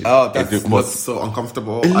outfit, right? Oh, that was so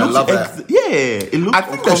uncomfortable. I love that. It looked. I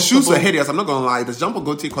think the shoes were hideous. I'm not gonna lie. The Jean-Paul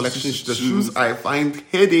Gaultier collection, the shoes I find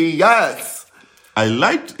hideous.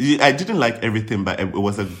 I didn't like everything, but it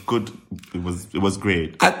was it was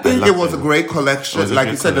great. I think it was a great collection. Like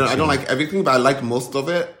you said, I don't like everything, but I like most of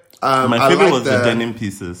it. My favorite was the denim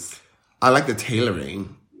pieces. I like the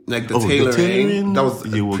tailoring. Like the tailoring, that was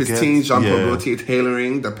you will pristine get, Jean-Paul yeah. Gaultier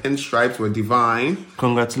tailoring. The pinstripes were divine.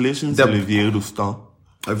 Congratulations, The- Olivier Roustan.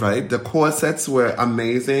 Right, the corsets were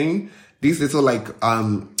amazing. These little like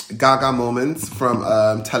Gaga moments from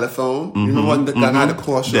Telephone. You remember when the Gaga had the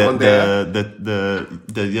caution on there?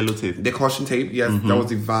 The yellow tape. The caution tape, yes, that was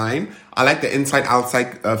divine. I like the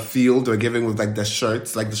inside-outside feel they're giving with like the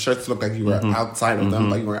shirts. Like the shirts look like you were outside of them,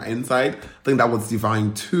 but you were inside. I think that was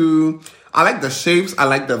divine too. I like the shapes. I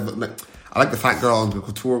like the fat girl in the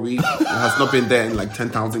couture week. It has not been there in like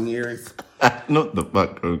 10,000 years. Not the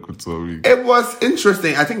back couture week. It was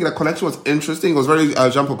interesting. I think the collection was interesting. It was very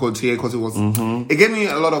Jean-Paul Gaultier because it was. It gave me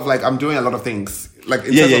a lot of like I'm doing a lot of things like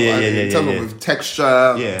in terms of with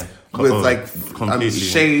texture, with like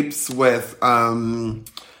shapes, with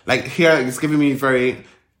like here it's giving me very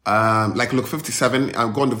like look 57.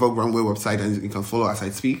 I'll go on the Vogue Runway website and you can follow as I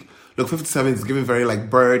speak. Look 57 is giving very like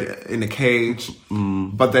bird in a cage,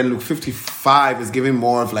 but then look 55 is giving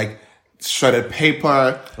more of like shredded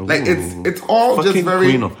paper. Like it's all fucking just very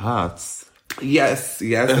Queen of Hearts. Yes,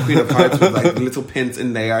 the Queen of Hearts with like little pins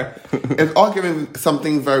in there. It's all giving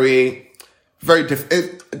something very, very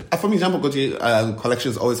different. For me, Jean-Paul Gaultier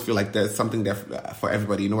collections always feel like there's something there for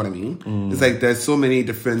everybody. You know what I mean? It's like there's so many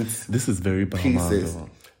different This is very pieces. Balmain.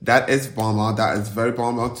 That is Balmain. That is very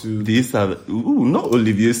Balmain too. These are not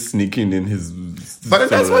Olivier sneaking in his. But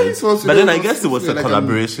that's what he's supposed to But do. then I guess it was a Like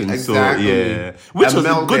collaboration, exactly. so yeah, which A was a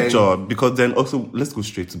melding. good job because then also let's go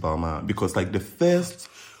straight to Balmain because like the first.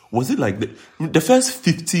 Was it like the first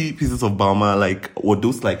 50 pieces of Balmain like were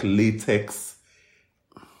those like latex?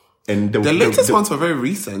 And the latest ones were very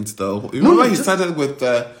recent though. You remember he started with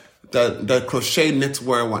the crochet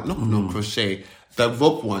knitwear one. No crochet. The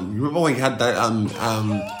Vogue one. You remember when he had that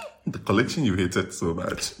the collection you hated so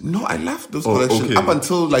much. No, I left those collections up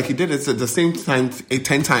until like he did it at the same time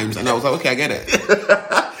 10 times, and I was like, okay, I get it.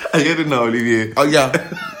 I get it now, Olivier. Oh yeah,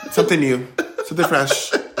 something new, something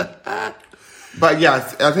fresh. But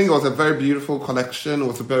yes, I think it was a very beautiful collection. It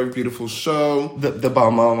was a very beautiful show. The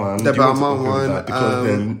Balmain one. The Do you want to Balmain open one, that? Because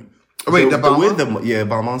then. Wait, the way Balmain?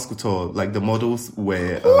 Balmain's couture, like the models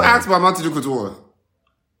were. Who asked Balmain to do couture?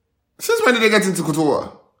 Since when did they get into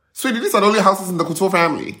couture? Sweetie, these are the only houses in the couture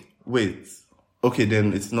family. Wait. Okay,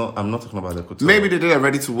 then it's not. I'm not talking about the couture. Maybe they did it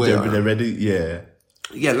ready to wear. They're ready. Yeah.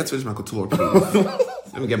 Yeah, let's finish my couture, please.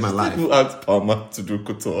 Let me get my life. Who asked Balmain to do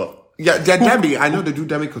couture? Yeah, they're Demi. I know they do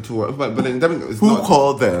Demi couture, but then Demi is Who not.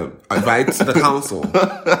 called them? Right, the council.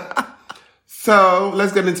 So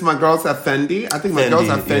let's get into my girls at Fendi. I think my girls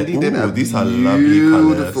at Fendi did a these are lovely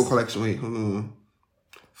beautiful colors. collection. Wait, hold on.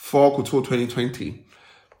 Fall Couture 2020.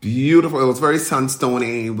 Beautiful. It was very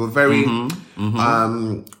sunstony, but very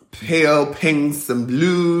pale pinks and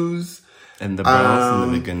blues. And the browns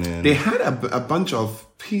in the beginning. They had a bunch of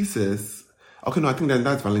pieces. Okay, no, I think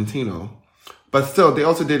that's Valentino. But still, they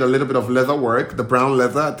also did a little bit of leather work. The brown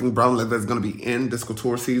leather. I think brown leather is going to be in this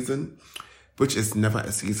couture season, which is never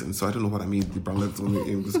a season. So I don't know what I mean. The brown leather is going to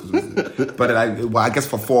be in this couture season. But I guess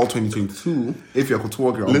for fall 2022, if you're a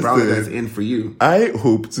couture girl, brown leather is in for you. I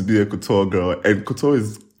hope to be a couture girl, and couture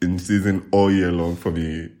is in season all year long for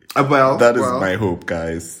me. That is my hope,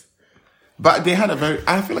 guys. But they had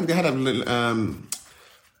I feel like they had a little,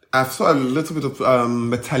 I saw a little bit of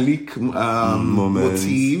metallic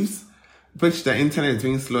motifs, which the internet is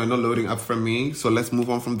being slow and not loading up for me. So let's move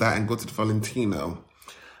on from that and go to the Valentino.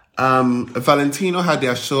 Valentino had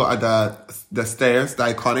their show at the stairs, the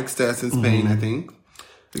iconic stairs in Spain, I think.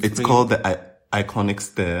 It's called the Iconic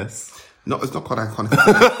Stairs. No, it's not called iconic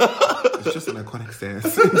stairs. It's just an iconic stairs.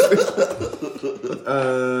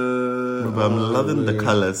 But I'm loving the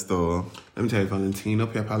colors though. Let me tell you, Valentino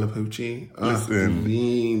Pierpaolo-Pucci. Listen,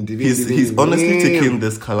 He's he's honestly taking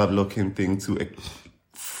this color blocking thing to a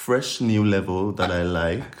fresh new level that I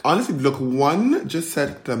like. Honestly, look, one just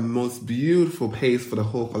set the most beautiful pace for the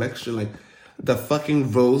whole collection. Like the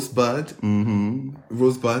fucking rosebud.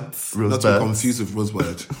 Rosebuds. Not to confuse with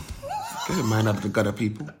rosebud. Get your mind up, the gutter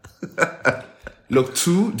people. Look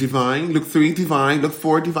 2, divine. Look 3, divine. Look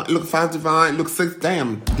 4, divine. Look 5, divine. Look 6,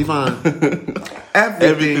 damn, divine.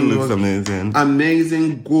 Everything looks amazing.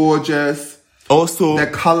 Amazing, gorgeous. Also, the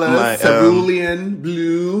colors, cerulean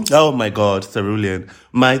blue. Oh my God, cerulean.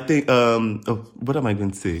 My thing, what am I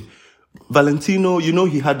going to say? Valentino, you know,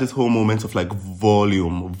 he had this whole moment of like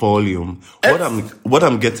volume. What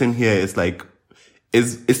I'm getting here is like,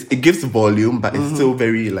 it gives volume, but it's still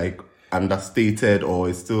very like understated, or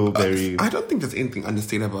it's still very. I don't think there's anything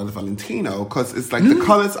understated about the Valentino, because it's like the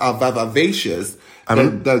colors are vivacious.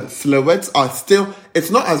 The silhouettes are still. It's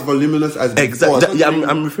not as voluminous as before. Exactly. Yeah,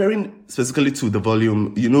 I'm referring specifically to the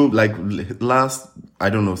volume. You know, like last I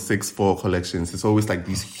don't know, 6'4" collections. It's always like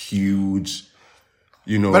these huge,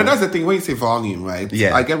 you know. But that's the thing, when you say volume, right?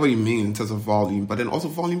 Yeah. I get what you mean in terms of volume, but then also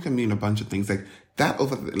volume can mean a bunch of things. Like that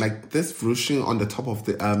this ruching on the top of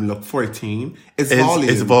the look 14 is volume.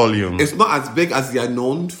 It's volume. It's not as big as they are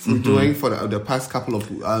known for doing for the past couple of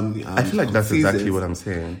I feel like that's seasons. exactly what I'm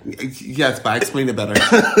saying. Yes, but I explain it better.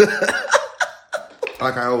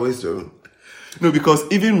 Like I always do. No, because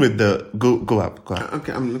even with the go up.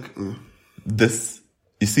 Okay, I'm looking. This,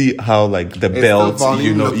 you see how like the It's belt, the volume,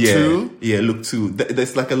 you know, look two? look two.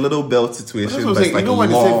 There's like a little belt situation. That's what I'm That's saying. like You know when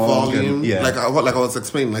you say long volume, and- like I was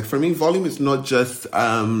explaining, like for me, volume is not just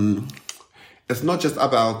it's not just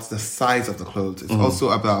about the size of the clothes. It's also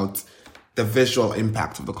about the visual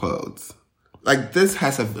impact of the clothes. Like this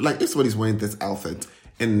has if somebody's wearing this outfit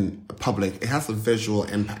in public, it has a visual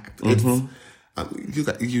impact. It's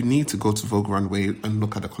you need to go to Vogue Runway and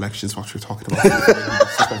look at the collections. What we're talking about.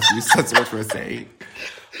 That's what we're saying.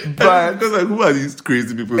 But because like, who are these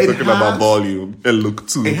crazy people talking about volume and look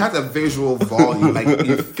too? It has a visual volume. Like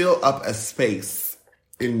you fill up a space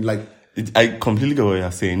in like. I completely get what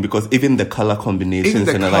you're saying, because even the color combinations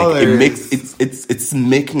Even the and like it colours. makes it's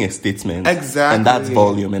making a statement. Exactly. And that's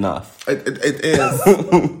volume enough. It is.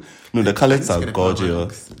 No, the colors are get a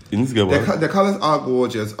gorgeous. You need to get one. The colors are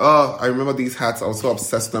gorgeous. Oh, I remember these hats. I was so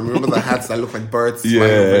obsessed with them. I remember the hats that look like birds. Yeah.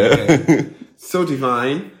 flying over there. So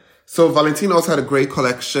divine. So Valentino also had a great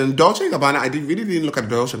collection. Dolce & Gabbana, I really didn't look at the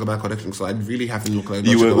Dolce & Gabbana collection, so I really haven't looked at Dolce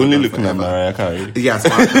You were & only Gabbana looking at forever. Mariah Carey. Yes,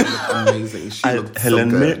 Mariah Carey looked amazing. She looked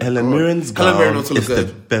Helen so good. Helen Mirren's Helen Mirren gown also is looked the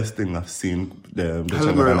good. best thing I've seen.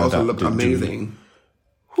 Helen Mirren also looked amazing.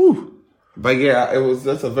 Whew. But yeah, it was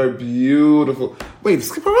just a very beautiful. Wait,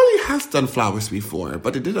 Schiaparelli has done flowers before,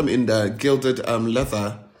 but they did them in the gilded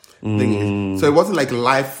leather thingy. So it wasn't like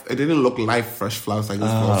live. It didn't look live fresh flowers like this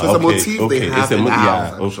before. So it's a motif they have in the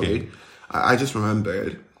house. Actually, I just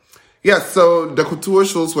remembered. Yeah, so the couture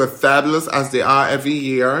shows were fabulous as they are every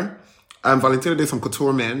year. Valentino did some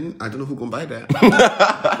couture men. I don't know who gonna buy that.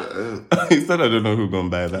 He said, I don't know who's gonna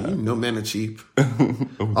buy that. No men are cheap.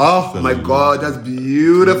 Oh my God, that's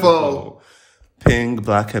beautiful. Pink,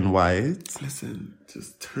 black, and white. Listen,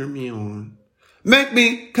 just turn me on. Make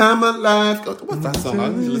me come alive. What's that song? I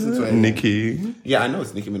need to listen to it. Nicki. Yeah, I know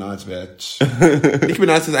it's Nicki Minaj, bitch. Nicki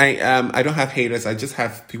Minaj says, I don't have haters. I just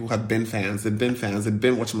have people who have been fans. They've been fans. They've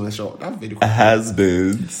been watching my show. That video.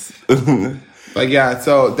 Has-beens. But yeah,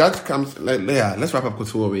 so that comes. Let's wrap up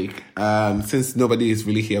Couture Week. Since nobody is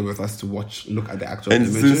really here with us to look at the actual And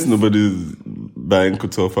images. since nobody's buying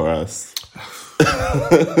couture for us.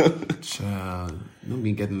 Child, don't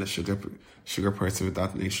be getting the sugar person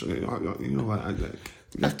without nation. You know what? We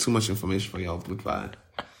got too much information for y'all. Goodbye.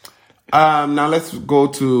 Now let's go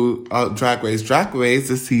to Drag Race. Drag Race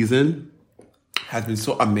this season has been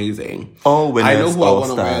so amazing. All winners, I know who I all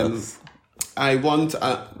want to win. stars. I want.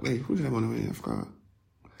 Wait, who did I want to win? I forgot.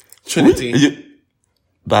 Trinity.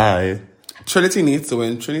 Bye. Trinity needs to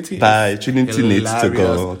win. Trinity needs to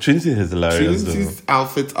Go. Trinity is hilarious Trinity's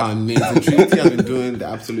outfits are amazing. Trinity has been doing the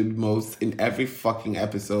absolute most in every fucking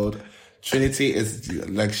episode. Trinity is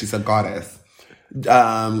like, she's a goddess.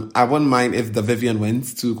 I wouldn't mind if the Vivian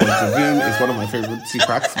wins too, because Vivian is one of my favorites. She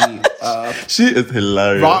cracks me up. She is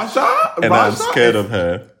hilarious. And I'm scared of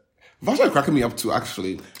her. Vasha is cracking me up too,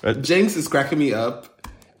 actually. Right. James is cracking me up.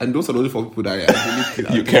 And those are the only four people that I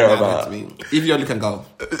really You care about. Me. If you only can go.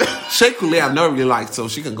 Shea Coulee I've never really liked, so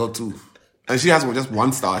she can go too. And she has just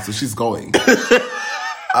 1 star, so she's going.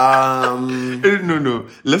 No.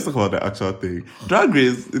 Let's talk about the actual thing. Drag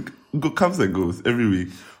Race comes and goes every week.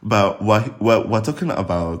 But we're talking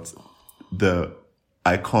about the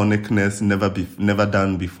iconicness, never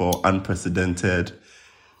done before, unprecedented,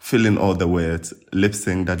 filling all the words, lip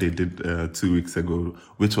sync that they did 2 weeks ago,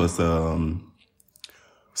 which was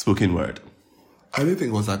spoken word. I didn't think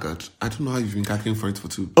it was that good. I don't know how you've been gagging for it for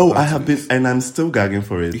 2 Oh, I have been, and I'm still gagging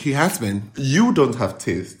for it. He has been. You don't have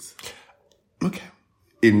taste Okay.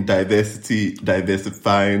 in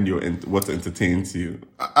diversifying what entertains you.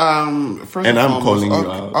 First And and I'm foremost, calling you okay,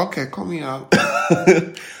 out. Okay, call me out.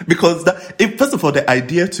 Because first of all, the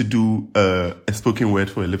idea to do a spoken word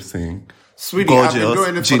for a lip sync, Sweetie, I've been gorgeous,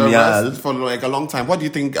 doing it genial. for like a long time. What do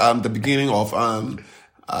you think the beginning of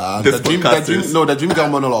This the podcast is? Dream Girl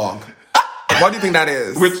monologue? What do you think that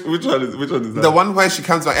is? Which one is that? The one where she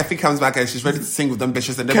comes back, Effie comes back and she's ready to sing with them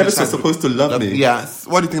bitches. And then Candace was supposed to love me. Yes.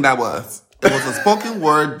 What do you think that was? It was a spoken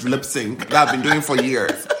word lip sync that I've been doing for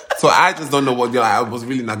years. So I just don't know what. I was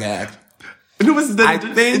really not gagged. I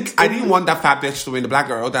think I didn't want that fat bitch to win, the black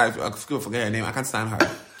girl that I still forget her name. I can't stand her.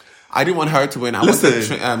 I didn't want her to win. I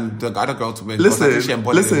wanted the other girl to win. Listen,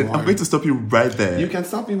 I'm going to stop you right there. You can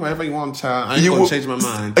stop me wherever you want, child. I ain't going to change my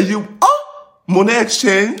mind. Monet X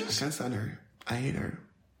Change? I can't stand her. I hate her.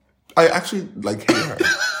 I actually, hate her.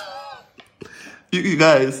 You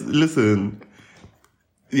guys, listen.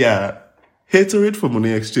 Yeah. Haterade for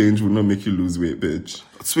Monet X Change will not make you lose weight, bitch.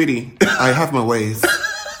 Sweetie, I have my ways.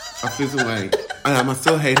 I feel like I must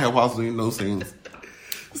still hate her whilst doing those things.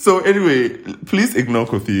 So anyway, please ignore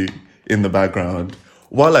Kofi in the background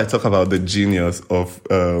while I talk about the genius of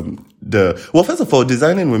first of all,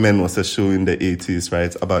 Designing Women was a show in the 80s,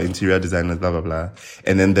 right? About interior designers, blah, blah, blah.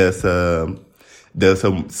 And then there's a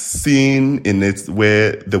scene in it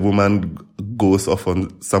where the woman goes off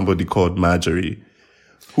on somebody called Marjorie,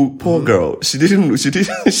 who, poor girl, she didn't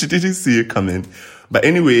see it coming. But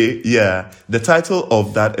anyway, yeah, the title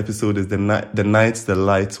of that episode is the night the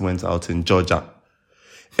lights went out in Georgia.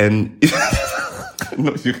 And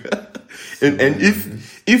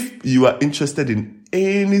if you are interested in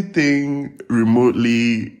anything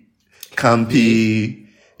remotely campy,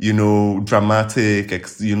 dramatic,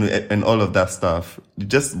 and all of that stuff,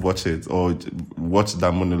 just watch it or watch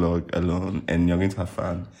that monologue alone, and you're going to have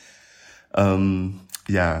fun.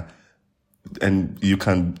 Yeah, and you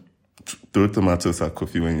can throw tomatoes at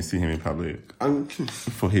Kofi when you see him in public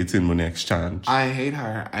for hating Monet X Change. I hate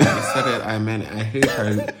her. I said it. I meant it. I hate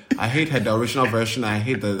her. I hate her, the original version. I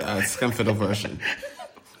hate the scam fiddle version.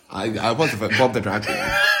 I was Bob the Drag Queen.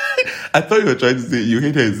 I thought you were trying to say you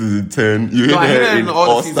hate her in season 10. You hate her in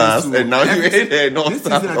All Stars, and now you hate her in All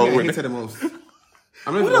Stars. I hate her the most.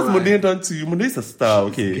 What has Monet done to you? Monet is a star,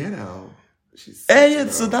 okay? Get out.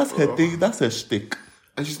 So that's her thing. That's her shtick.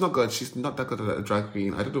 And she's not good. She's not that good at a drag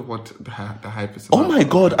queen. I don't know what the hype is about. Oh my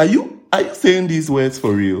God. Are you saying these words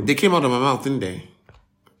for real? They came out of my mouth, didn't they?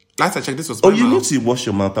 Last I checked, this was my mouth. You need to wash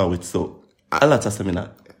your mouth out with soap. I'll tell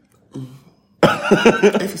seminar.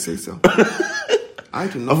 If you say so. I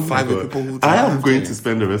do not fight with people who I am going to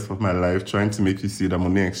spend the rest of my life trying to make you see that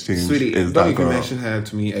Monet X Change Sweetie, is don't that even girl. mention her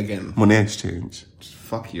to me again. Monet X Change.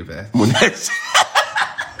 Fuck you, Beth. Monet X Change.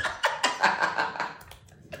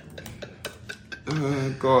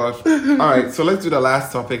 God. Alright, so let's do the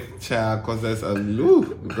last topic, child, because there's a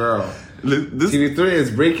girl. TV3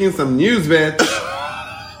 is breaking some news, bitch.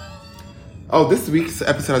 Oh, this week's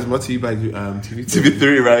episode is brought to you by TV3.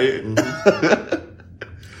 TV3, right? Mm-hmm.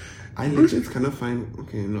 I legit cannot find.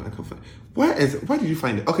 Okay, no, I can't find. Where did you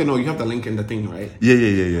find it? Okay, no, you have the link in the thing, right?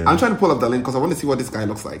 Yeah. I'm trying to pull up the link because I want to see what this guy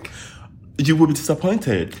looks like. You will be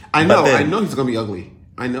disappointed. I know he's gonna be ugly.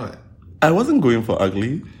 I know it. I wasn't going for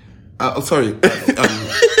ugly. Sorry.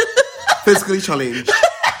 Physically challenged.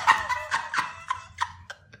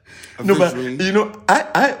 No, but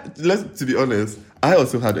I to be honest, I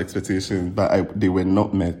also had expectations, but they were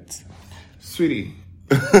not met. Sweetie.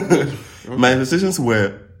 My expectations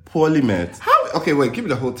were poorly met. How? Okay, wait, give me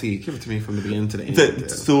the whole tea. Give it to me from the beginning to the end.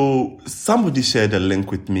 So somebody shared a link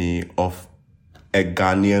with me of a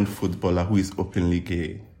Ghanaian footballer who is openly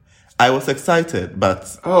gay. I was excited,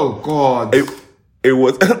 but oh God, it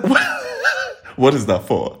was. What is that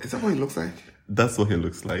for? Is that what he looks like? That's what he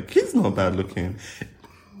looks like. He's not bad looking.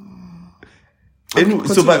 Anyway,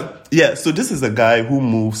 so this is a guy who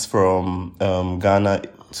moves from Ghana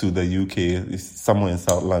to the UK. He's somewhere in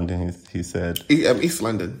South London. He said East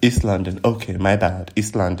London. East London. Okay, my bad.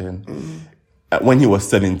 East London. When he was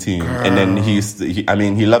 17, and then he's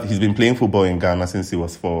been playing football in Ghana since he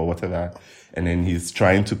was 4 or whatever, and then he's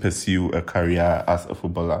trying to pursue a career as a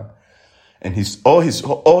footballer. And all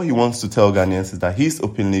he wants to tell Ghanaians is that he's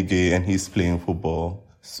openly gay and he's playing football.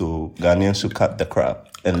 So Ghanaians should cut the crap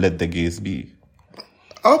and let the gays be.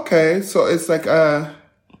 Okay, so it's like okay,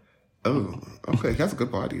 he has a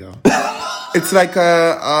good body though. It's like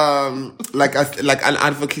an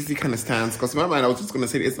advocacy kind of stance. Because in my mind, I was just gonna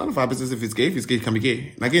say it's none of our business if he's gay. If he's gay, he can be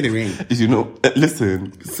gay. Like in the ring.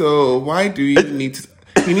 Listen. So why do you need?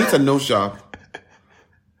 He needs a nose job.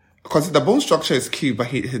 Because the bone structure is cute, but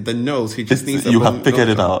the nose, he just needs a You bone have figured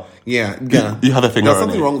nose it out. Yeah. You have a finger on it. There's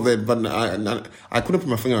something wrong with it, but I couldn't put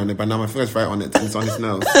my finger on it, but now my finger's right on it, and it's on his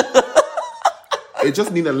nose. It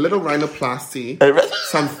just needs a little rhinoplasty,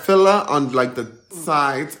 some filler on like the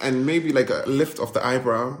sides, and maybe like a lift of the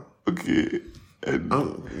eyebrow. Okay. And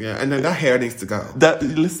then that hair needs to go. That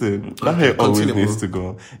hair always needs to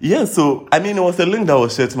go. Yeah, so, it was a link that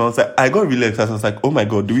was shared to me. I was like, I got really excited. I was like, oh my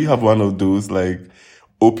God, do we have one of those, like,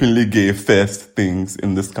 openly gay first things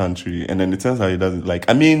in this country, and then it turns out he doesn't. Like,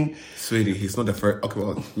 I mean, Sweetie, he's not the first. Okay,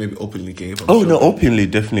 well, maybe openly gay. But oh no, openly,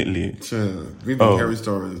 definitely. Sure. We've been hearing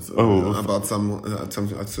stories about some.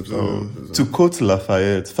 To quote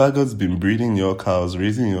Lafayette, faggots been breeding your cows,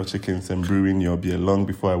 raising your chickens, and brewing your beer long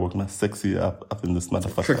before I woke my sexy up in this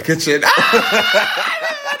motherfucker. Kitchen.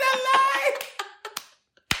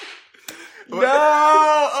 No!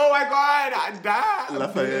 Oh my God! I died.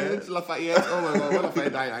 Lafayette. Oh my God! When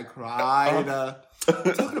Lafayette died, I cried.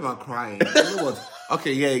 Talking about crying.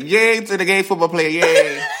 Okay, yay to the gay football player,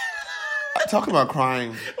 yay. Talking about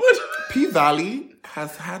crying. P Valley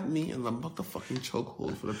has had me in the motherfucking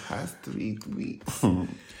chokehold for the past 3 weeks.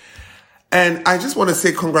 And I just want to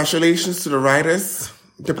say congratulations to the writers,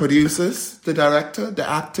 the producers, the director, the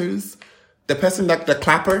actors, the person like the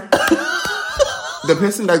clapper. The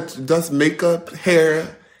person that does makeup,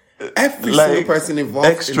 hair, every single person involved.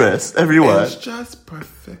 Extras, everyone. It's just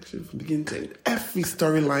perfection from beginning to end. Every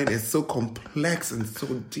storyline is so complex and so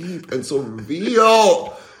deep and so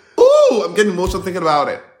real. Ooh, I'm getting emotional thinking about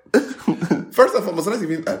it. First and foremost,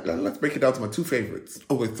 let's break it down to my 2 favorites.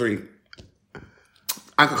 Oh, wait, 3.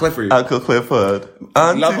 Uncle Clifford.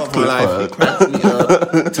 Love of my life. He cracks me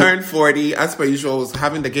up. Turned 40, as per usual, was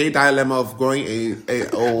having the gay dilemma of growing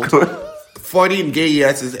old. 40 in gay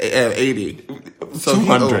years is 80. So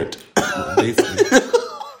 200. Basically.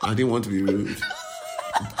 I didn't want to be rude.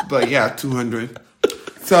 But yeah, 200.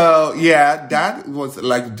 So yeah, that was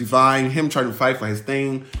like divine. Him trying to fight for his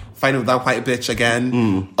thing. Fighting with that white bitch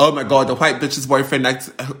again. Oh my God, the white bitch's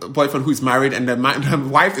boyfriend who's married, and the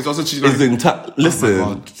wife is also cheating on him. Listen,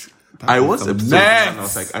 oh I was obsessed. And I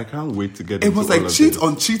was like, I can't wait to get. It was like cheat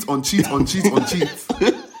on cheat on cheat on cheat on cheat.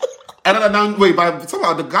 And then, wait, but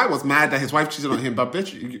somehow the guy was mad that his wife cheated on him. But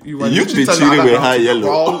bitch, you were be cheating with high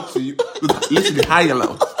yellow. Literally high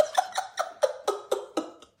yellow.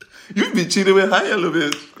 You'd be cheating with high yellow,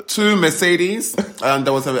 bitch. To Mercedes, and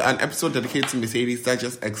there was an episode dedicated to Mercedes that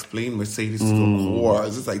just explained Mercedes to the core.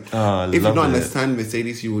 It's just like, if you don't understand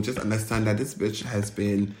Mercedes, you will just understand that this bitch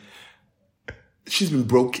she's been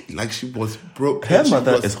broke. Like, she was broke. Her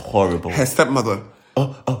mother is horrible. Her stepmother.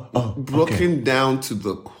 Broken down to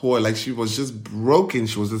the core. Like, she was just broken.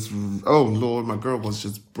 She was just, oh Lord, my girl was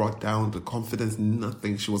just brought down. The confidence,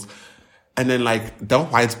 nothing. She was, and then like the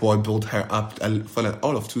white boy built her up for like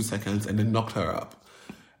all of 2 seconds and then knocked her up.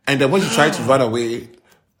 And then when she tried to run away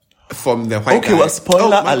from the white guy. Well,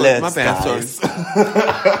 spoiler alert, my bad, guys. sorry.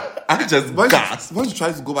 I just gasped. When she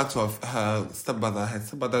tried to go back to her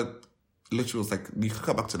stepmother literally was like, you can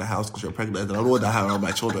come back to the house because you're pregnant and I don't want to have around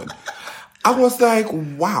my children. I was like,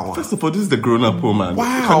 wow. First of all, this is the grown-up woman.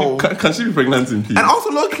 Wow. Can she be pregnant in peace? And also,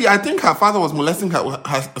 low-key, I think her father was molesting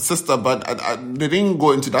her sister, but they didn't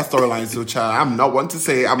go into that storyline, so child, I'm not one to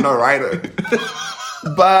say, I'm not a writer.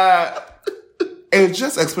 But it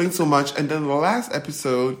just explained so much. And then the last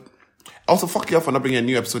episode, also, fuck you up for not bringing a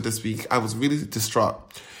new episode this week. I was really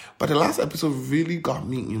distraught. But the last episode really got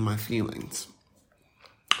me in my feelings.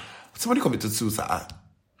 Somebody committed suicide.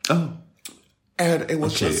 Oh. And it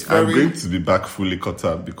was just I'm going to be back fully caught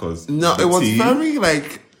up because... No, it was very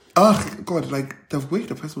like... Oh, God, like, the way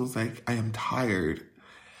the person was like, I am tired.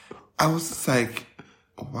 I was just like,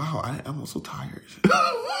 wow, I am also tired.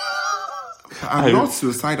 I'm not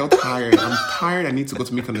suicidal tired. I'm tired. I need to go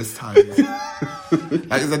to Mykonos tired.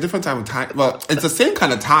 Like, it's a different type of tired. Well, it's the same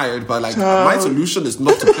kind of tired, but like, my solution is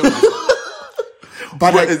not to kill myself.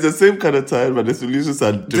 But like, it's the same kind of tired, but the solutions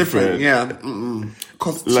are different. Yeah.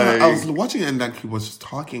 Because like, I was watching it and like he was just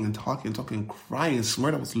talking and crying.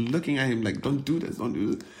 Smurda was looking at him like, don't do this, don't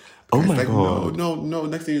do this. Oh my God. No.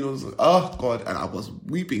 Next thing you know, like, oh God. And I was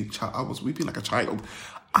weeping. I was weeping like a child.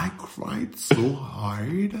 I cried so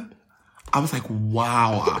hard. I was like,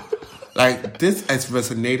 wow. Like, this is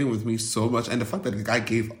resonating with me so much. And the fact that the guy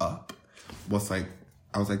gave up was like,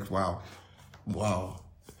 I was like, wow.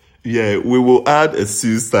 Yeah, we will add a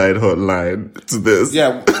suicide hotline to this.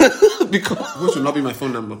 Yeah. Which will not be my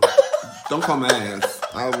phone number. Don't call my ass.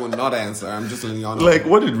 I will not answer. I'm just letting y'all know. Like,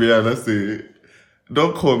 what did Rihanna say?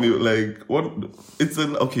 Don't call me. Like, what? It's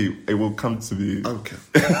an... Okay, it will come to me. Okay.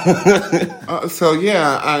 So,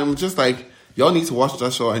 yeah, I'm just like, y'all need to watch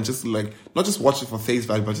that show and just like, not just watch it for face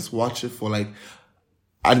value, but just watch it for like,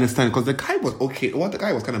 understand. Because the guy was okay. Well, the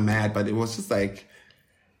guy was kind of mad, but it was just like,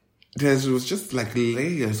 there was just like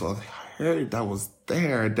layers of hurt that was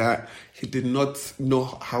there that he did not know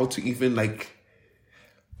how to even like.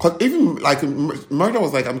 Cause even like Murder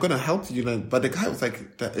was like, I'm gonna help you, like, but the guy was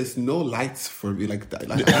like, there is no lights for me, like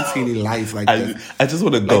I can't see any lights. Like I just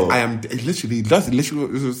want to go. I am literally. It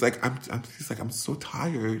was like he's like, I'm so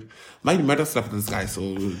tired. My Murder slept with this guy, so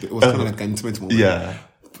it was kind of like an intimate moment. Yeah.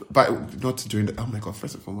 But not doing that. Oh my God,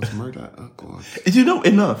 first and foremost, murder. Oh God. You know,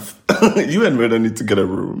 enough. You and Murder need to get a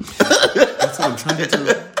room. That's what I'm trying to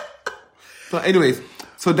do. But anyways,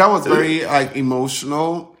 so that was very like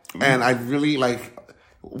emotional, and I really like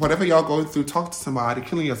whatever y'all going through. Talk to somebody.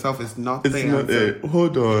 Killing yourself is not It's the not answer. it.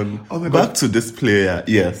 Hold on. Oh my Back God. to this player.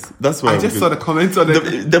 Yes, that's why I just saw the comments on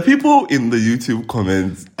it, the people in the YouTube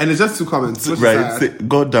comments, and it's just 2 comments. Which right? Is Say, sad.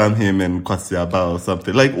 God damn him and Kwasiaba or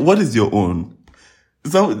something. Like, what is your own?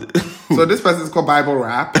 So this person's called Bible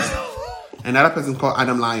Rap. Another person's called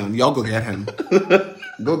Adam Lyon. Y'all go get him.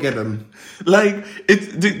 Go get him. like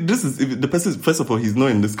this is the person. First of all, he's not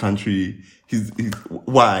in this country. He's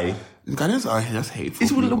why? Ghanaians are just hateful.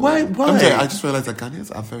 It's- people. why- I'm sorry, I just realized that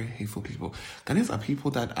Ghanaians are very hateful people. Ghanaians are people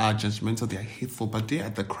that are judgmental. They are hateful, but they are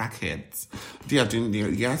the crackheads. They are doing their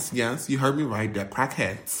yes, you heard me right. They're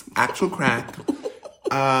crackheads, actual crack.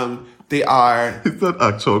 They are It's not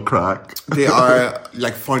actual crack. they are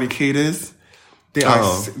like fornicators. They are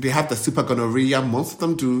Oh. they have the super gonorrhea. Most of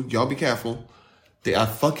them do. Y'all be careful. They are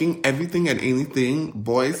fucking everything and anything.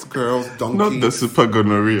 Boys, girls, donkeys. Not the super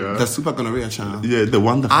gonorrhea. The super gonorrhea child. Yeah, the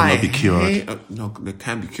one that cannot be cured. No, they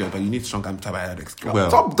can be cured, but you need strong antibiotics. Girl.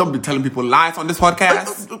 Well- Don't be telling people lies on this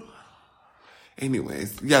podcast.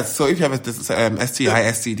 Anyways, yes. So if you have a STI,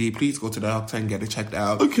 STD, please go to the doctor and get it checked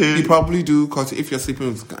out. Okay. You probably do, because if you're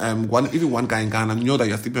sleeping with even one guy in Ghana, you know that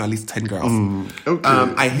you're sleeping with at least 10 girls. okay.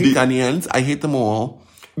 I hate Ghanaians. I hate them all.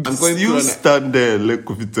 I'm going you through stand there and let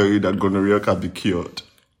Kofi tell you that gonorrhea can be cured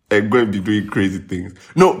and go and be doing crazy things.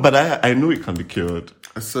 No, but I know it can be cured.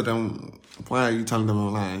 So then, why are you telling them a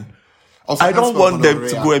lie? Also, I don't can't spell want them to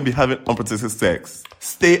gonorrhea. go and be having unprotected sex.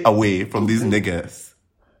 Stay away from these niggas.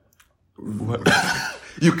 What?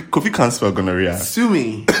 Kofi can't spell gonorrhea. Sue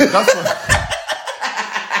me. That's what.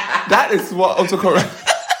 That is what autocorrect.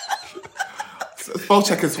 Spell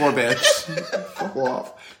check is for, bitch. Fuck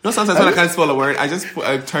off. You know, sometimes when I can't spell a word, I just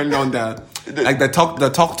turn on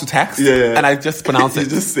the talk to text, Yeah. and I just pronounce You it.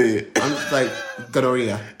 just say it. I'm just like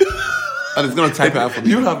gonorrhea, and it's gonna type it out for me.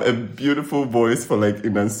 You have a beautiful voice for like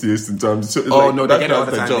enunciation terms. So, Oh like, no, they that- get it all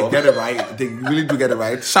the that's time. the They job. get it right. They really do get it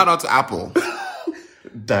right. Shout out to Apple.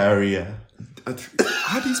 Diarrhea.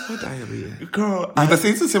 How do you spell diarrhea? Girl, The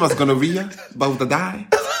same as gonorrhea, but with the die.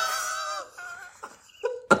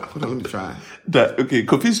 Hold on, let me try. okay,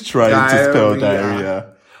 Kofi's trying to spell Diarrhea. diarrhea.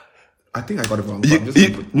 I think I got it wrong. But I'm just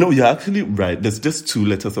gonna put- No, you're actually right. There's just 2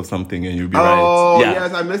 letters of something and you'll be Oh, right. Yeah.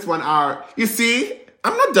 yes, I missed 1 hour. You see,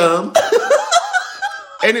 I'm not dumb.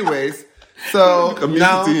 Anyways, so I'm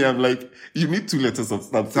now, meeting you, I'm like, you need 2 letters of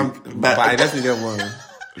something. but I just need one.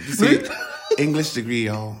 You see, English degree,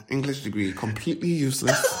 y'all. English degree, completely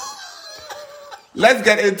useless. Let's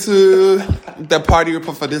get into the party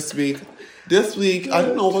report for this week. This week, I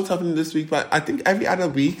don't know what's happening this week, but I think every other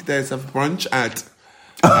week there's a brunch at.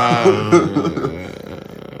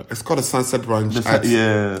 It's called a sunset brunch at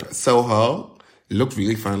yeah. Soho. It looked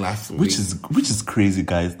really fun last week. Which is crazy,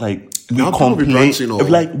 guys. Like we Now people be complain, brunching, or-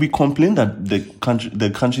 like we complain that the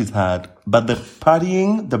country's hard, but the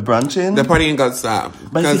partying, the brunching, the party ain't gonna stop.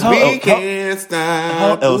 But see, Because how we el- can't stop.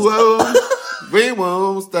 how else- Whoa. We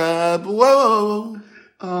won't stop. Whoa.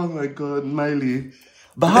 oh my God, Miley.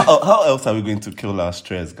 But how else are we going to kill our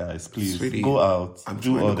stress, guys? Please Sweetie, go out, I'm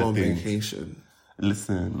do trying all to go the on things. vacation.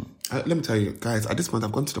 Listen, Let me tell you, guys, at this point,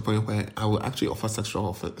 I've gone to the point where I will actually offer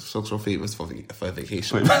sexual favors for a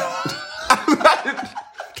vacation.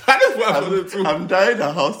 That is what I'm going to do. I'm dying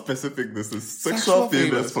at how specific this is. Sexual Sexual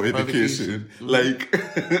favors for favors for education. Like,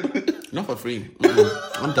 Not for free.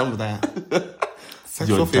 I'm done with that.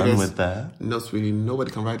 Sexual you're favors. done with that? No, sweetie.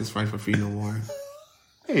 Nobody can ride this ride for free no more.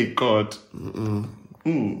 Hey, God.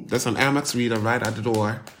 There's an Amex reader right at the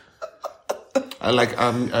door.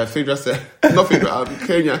 Phaedra said, not Phaedra,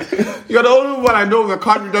 Kenya. You're the only one I know with a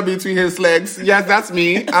card reader between his legs. Yes, that's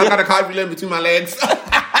me. I got a card reader between my legs.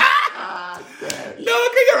 No,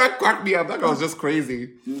 Kenya cracked me up. That guy was just crazy.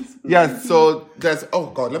 Yeah, so there's, oh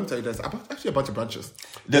God, let me tell you, there's actually a bunch of brunches.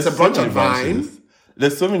 There's a brunch so on many Vine. branches.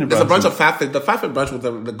 There's so many There's a branches. brunch of Fatfit. The Fatfit brunch was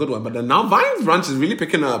the good one, but then now Vine's brunch is really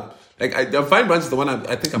picking up. Like the Vine brunch is the one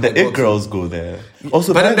I think I'm The gonna go it girls go there.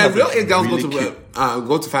 Also, But then Vine the real has a it girls really go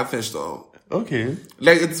cute- to Fatfish though. Okay.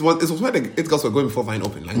 Like it was where the it girls were going before Vine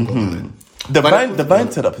opened. Like, The But-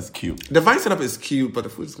 Vine setup is cute. the Vine setup is cute, but the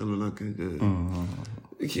food is gonna look good.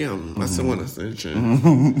 Yeah, I still want to say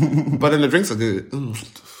But then the drinks are good.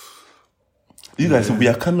 You guys, we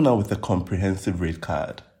are coming out with a comprehensive rate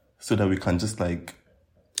card so that we can just like,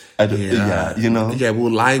 you know. Yeah,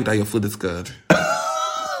 we'll lie that your food is good.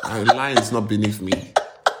 Lying is not beneath me.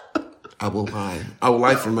 I will lie. I will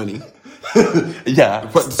lie for money. Yeah.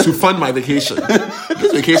 but to fund my vacation.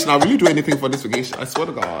 This vacation, I'll really do anything for this vacation. I swear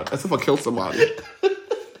to God. Except for kill somebody.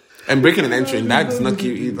 And breaking and entering, that's not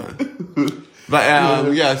cute either.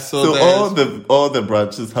 But so all the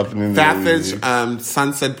branches happening. Farfetch,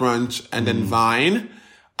 Sunset Brunch, and then Vine.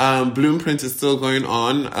 Bloomprint is still going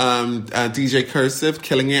on. DJ Cursive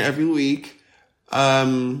killing it every week.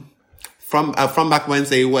 From back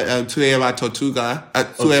Wednesday, 2 a.m. at Tortuga.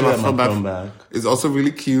 At 2 a.m. from back is also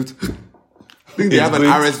really cute. I think they have an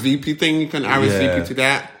RSVP thing. You can RSVP to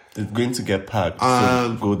that. It's going to get packed.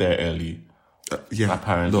 So go there early.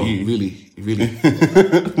 Apparently. No, really.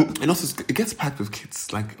 And also, it gets packed with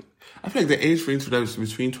kids. Like, I feel like the age range for them is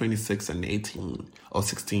between 26 and 18, or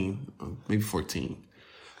 16, or maybe 14.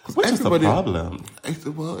 Which is the problem?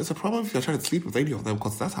 It's a problem if you're trying to sleep with any of them,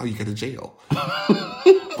 because that's how you get to jail.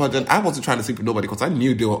 But then I wasn't trying to sleep with nobody, because I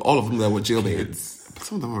knew all of them that were jailmates. But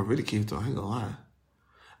some of them were really cute, though, I ain't gonna lie.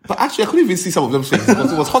 But actually, I couldn't even see some of them faces,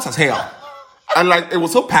 because it was hot as hell. And like, it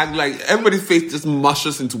was so packed, like, everybody's face just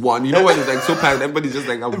mushes into one. You know when it's like so packed, everybody's just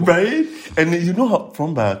like... Right? And you know how,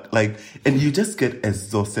 from back, like, and you just get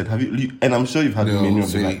exhausted. Have you and I'm sure you've had many of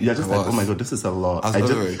them. Like, you're just like, oh my God, this is a lot.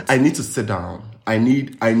 I need to sit down. I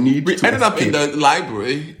need We ended up in the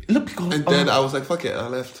library. Look, and then I was like, fuck it, I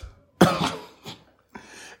left.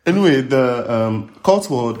 Anyway, the Cult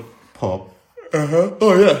World Pop.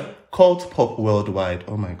 Oh, yeah. Cult Pop Worldwide.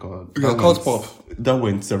 Oh my God. Yeah, Cult Pop. That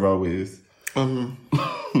went several ways. And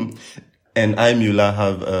Mueller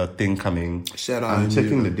have a thing coming. I'm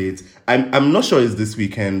checking the dates. I'm not sure it's this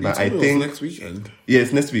weekend, but I think next weekend. Yeah,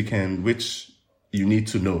 it's next weekend, which you need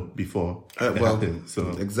to know before it happens. So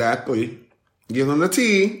exactly. Give them the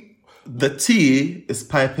tea. The tea is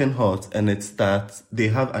piping hot, and it's that they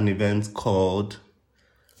have an event called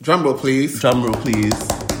Drumroll, please. Drumroll, please.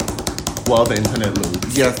 While the internet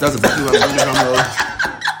loads. Yes, that's exactly what I'm doing. Drumroll.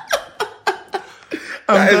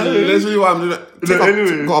 That is literally what I'm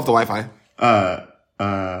doing. Go off the Wi-Fi.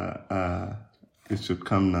 It should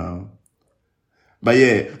come now. But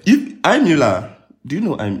yeah, Mueller. Do you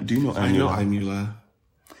know Mueller? I know Mueller.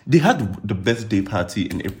 They had the best day party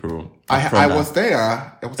in April. I was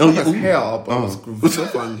there. It was hot as hell, but it was so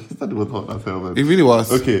fun. I thought it was hot as hell. It really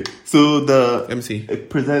was. Okay, so the MC it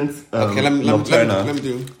presents. Okay, let me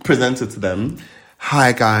do. Present it to them.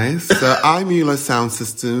 Hi guys, so iMueller Sound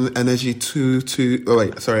System Energy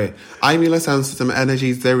iMueller Sound System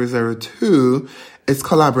Energy 002 is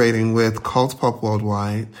collaborating with Cult Pop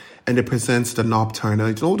Worldwide, and it presents the Knob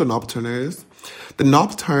Turner. Do you know what the Knob Turner is? The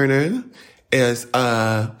Knob Turner is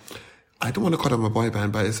I don't want to call them a boy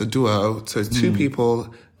band, but it's a duo. So it's two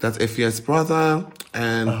people. That's Ife's brother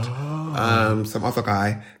and some other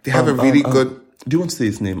guy. They have a really good. Do you want to say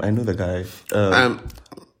his name? I know the guy.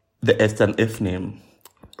 The S and F name.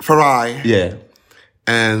 Farai. Yeah.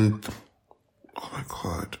 And, oh my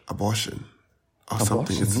God, Abortion. Or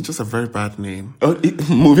something. It's just a very bad name.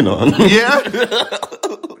 Moving on. Yeah.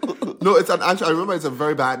 No, I remember it's a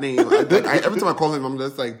very bad name. Every time I call him, I'm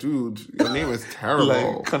just like, dude, your name is terrible.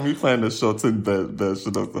 Like, can we find a shortened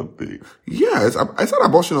version or something? Yeah, I said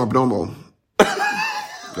Abortion or Abnormal.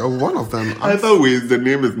 One of them. Either ways, the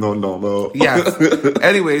name is not normal. Yes.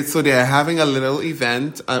 Anyway, so they're having a little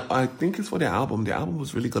event. I think it's for their album. The album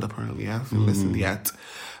was really good, apparently. I haven't listened yet.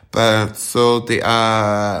 But so they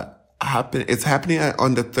it's happening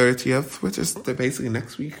on the 30th, which is basically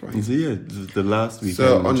next week, right? Yeah, the last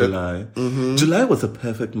weekend of July. July was a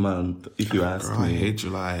perfect month, if you ask me. I hate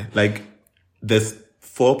July. Like, there's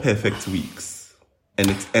 4 perfect weeks. And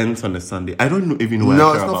it ends on a Sunday. I don't even know why I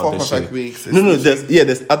care about this shit. No, it's not 4 perfect weeks.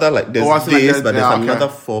 There's other, like, there's days, but there's another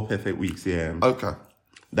okay. 4 perfect weeks, yeah. Okay.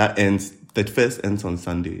 That first ends on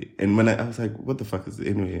Sunday. And when I was like, what the fuck is it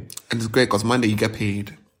anyway? And it's great, because Monday you get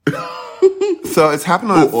paid. So it's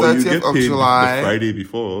happening on the 30th of July. The Friday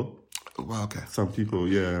before. Well, okay. Some people,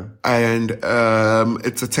 yeah. And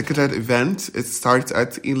it's a ticketed event. It starts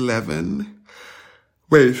at 11.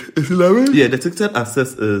 Wait, it's 11? Yeah, the ticketed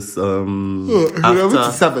access is 11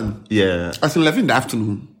 to 7. Yeah. That's 11 in the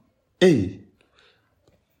afternoon. Hey.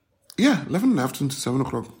 Yeah, 11 in the afternoon to 7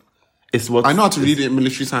 o'clock. It's what I know how to read it in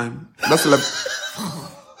military time. That's 11.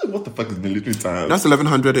 What the fuck is military time? That's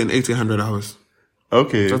 1100 and 1800 hours.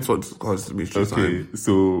 Okay. That's what it's called military time. Okay,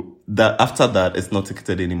 so after that, it's not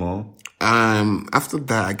ticketed anymore? After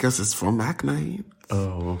that, I guess it's from back night.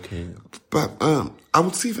 Oh, okay. But I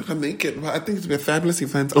would see if I can make it. But I think it'd be a fabulous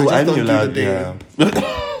event. Oh, I just don't do the day. Yeah.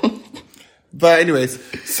 But anyways,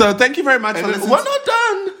 so thank you very much for listening. We're not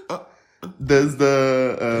done. There's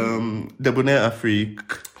the Bonaire Afrique.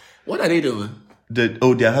 What are they doing?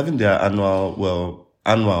 They're having their annual,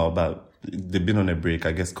 but they've been on a break,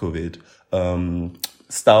 I guess COVID.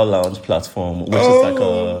 Style Lounge platform, which is like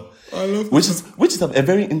a which is a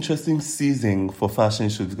very interesting season for fashion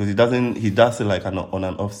shows because he does it like on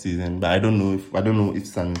an off season, but I don't know if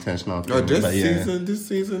it's an intentional thing. This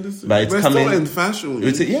season. But it's We're coming still in fashion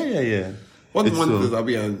week. Yeah. What month is that?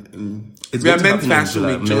 We are men's fashion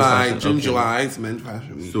week. July is men's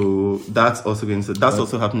fashion week. So that's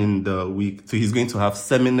also happening the week. So he's going to have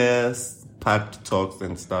seminars, packed talks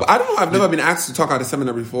and stuff. But I don't know. I've never been asked to talk at a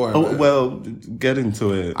seminar before. Oh, well, get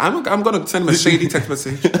into it. I'm going to send him a shady text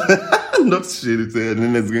message. Not shady. And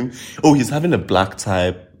then it's going. Oh, he's having a black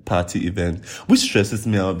tie party event, which stresses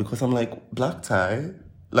me out because I'm like, black tie.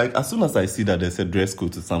 Like as soon as I see that there's a dress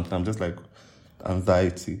code to something, I'm just like,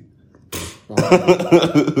 anxiety.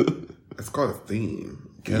 It's called a theme.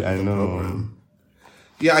 I know. Program.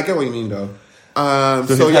 Yeah, I get what you mean though.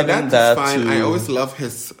 That's fine. I always love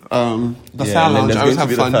his the Style Lounge. I always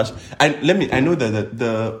have fun. I know that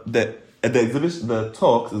the exhibition, the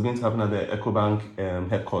talks is going to happen at the EcoBank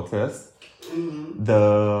headquarters. Mm-hmm.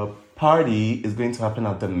 The party is going to happen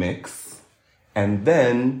at the Mix, and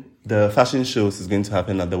then the fashion shows is going to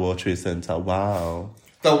happen at the World Trade Center. Wow,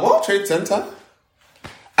 the World Trade Center.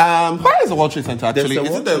 Where is the World Trade Center actually?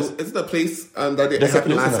 Is it the place that they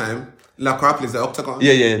happened last time? La Acropolis, the Octagon?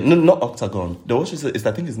 Yeah. No, not Octagon. The World Trade Center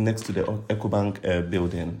I think it's next to the EcoBank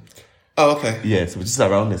building. Oh, okay. Yes, which is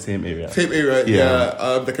around the same area.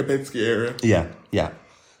 The Kempinski area. Yeah.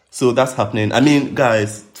 So that's happening. I mean,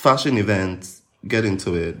 guys, fashion events, get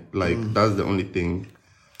into it. Like, that's the only thing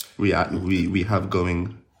we have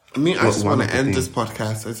going. I mean, I just want to end this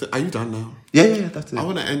podcast. Are you done now? Yeah, that's it. I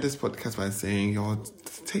want to end this podcast by saying, y'all,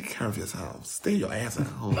 take care of yourselves. Stay your ass at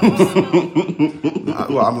home.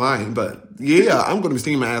 Well, I'm lying, but yeah, I'm going to be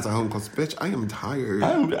staying my ass at home because, bitch, I am tired.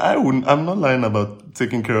 I'm not lying about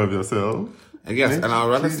taking care of yourself. I guess, and I'd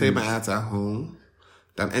rather stay my ass at home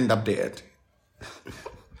than end up dead.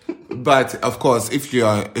 But, of course, if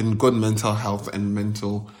you're in good mental health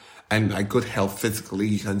and like good health physically,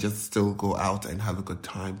 you can just still go out and have a good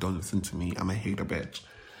time. Don't listen to me. I'm a hater bitch.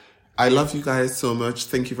 I love you guys so much.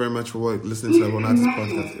 Thank you very much for listening to the One Artist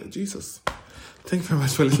podcast. Jesus. Thank you very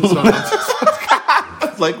much for listening to the One Artist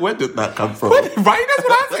podcast. Like, where did that come from? Right? That's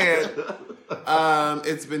what I said.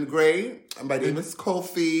 It's been great. My name is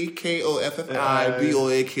Kofi, KOFFI,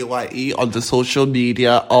 BOAKYE on the social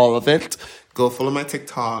media, all of it. Go follow my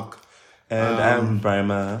TikTok. And I'm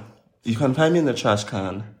Brima. You can find me in the trash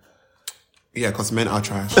can. Yeah, because men are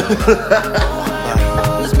trash.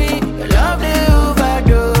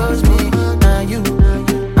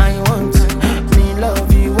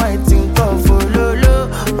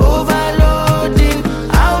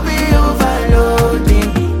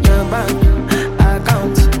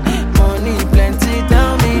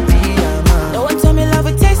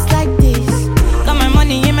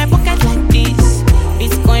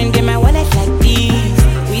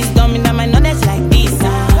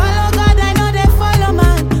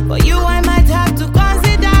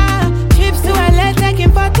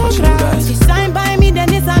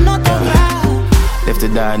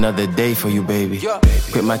 Another day for you, baby.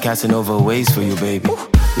 Quit my Casanova ways for you, baby.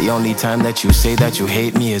 The only time that you say that you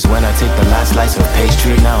hate me is when I take the last slice of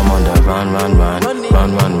pastry. Now I'm on the run.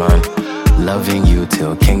 Loving you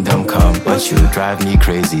till kingdom come, but you drive me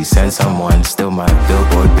crazy. Send someone, still my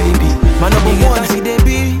billboard, baby. My number one, see they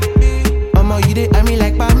be. You they I mean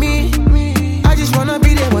like by me. I just wanna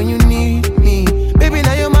be there when you need me. Baby,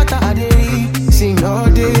 now your matter I dey sing all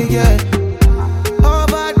day, yeah.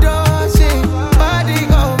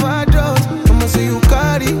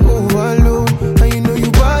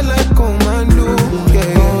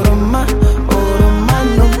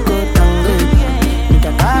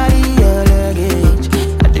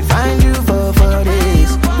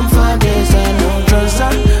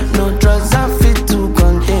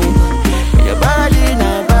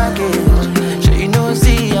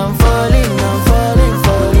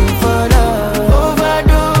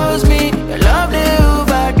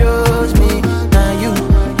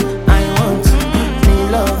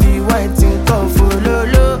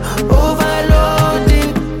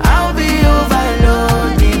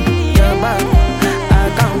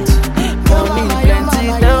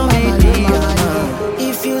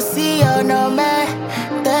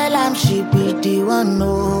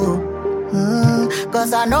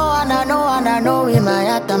 I know in my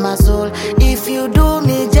heart and my soul. If you do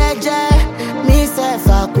me jeje, me self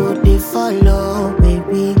I could follow,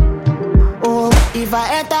 baby. Oh, if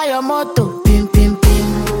I enter your motor, pim pim pim,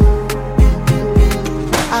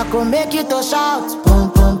 I could make you to shout,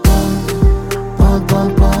 pum pum pum, pum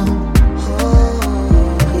pum pum.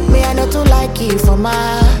 Me I know to like you for my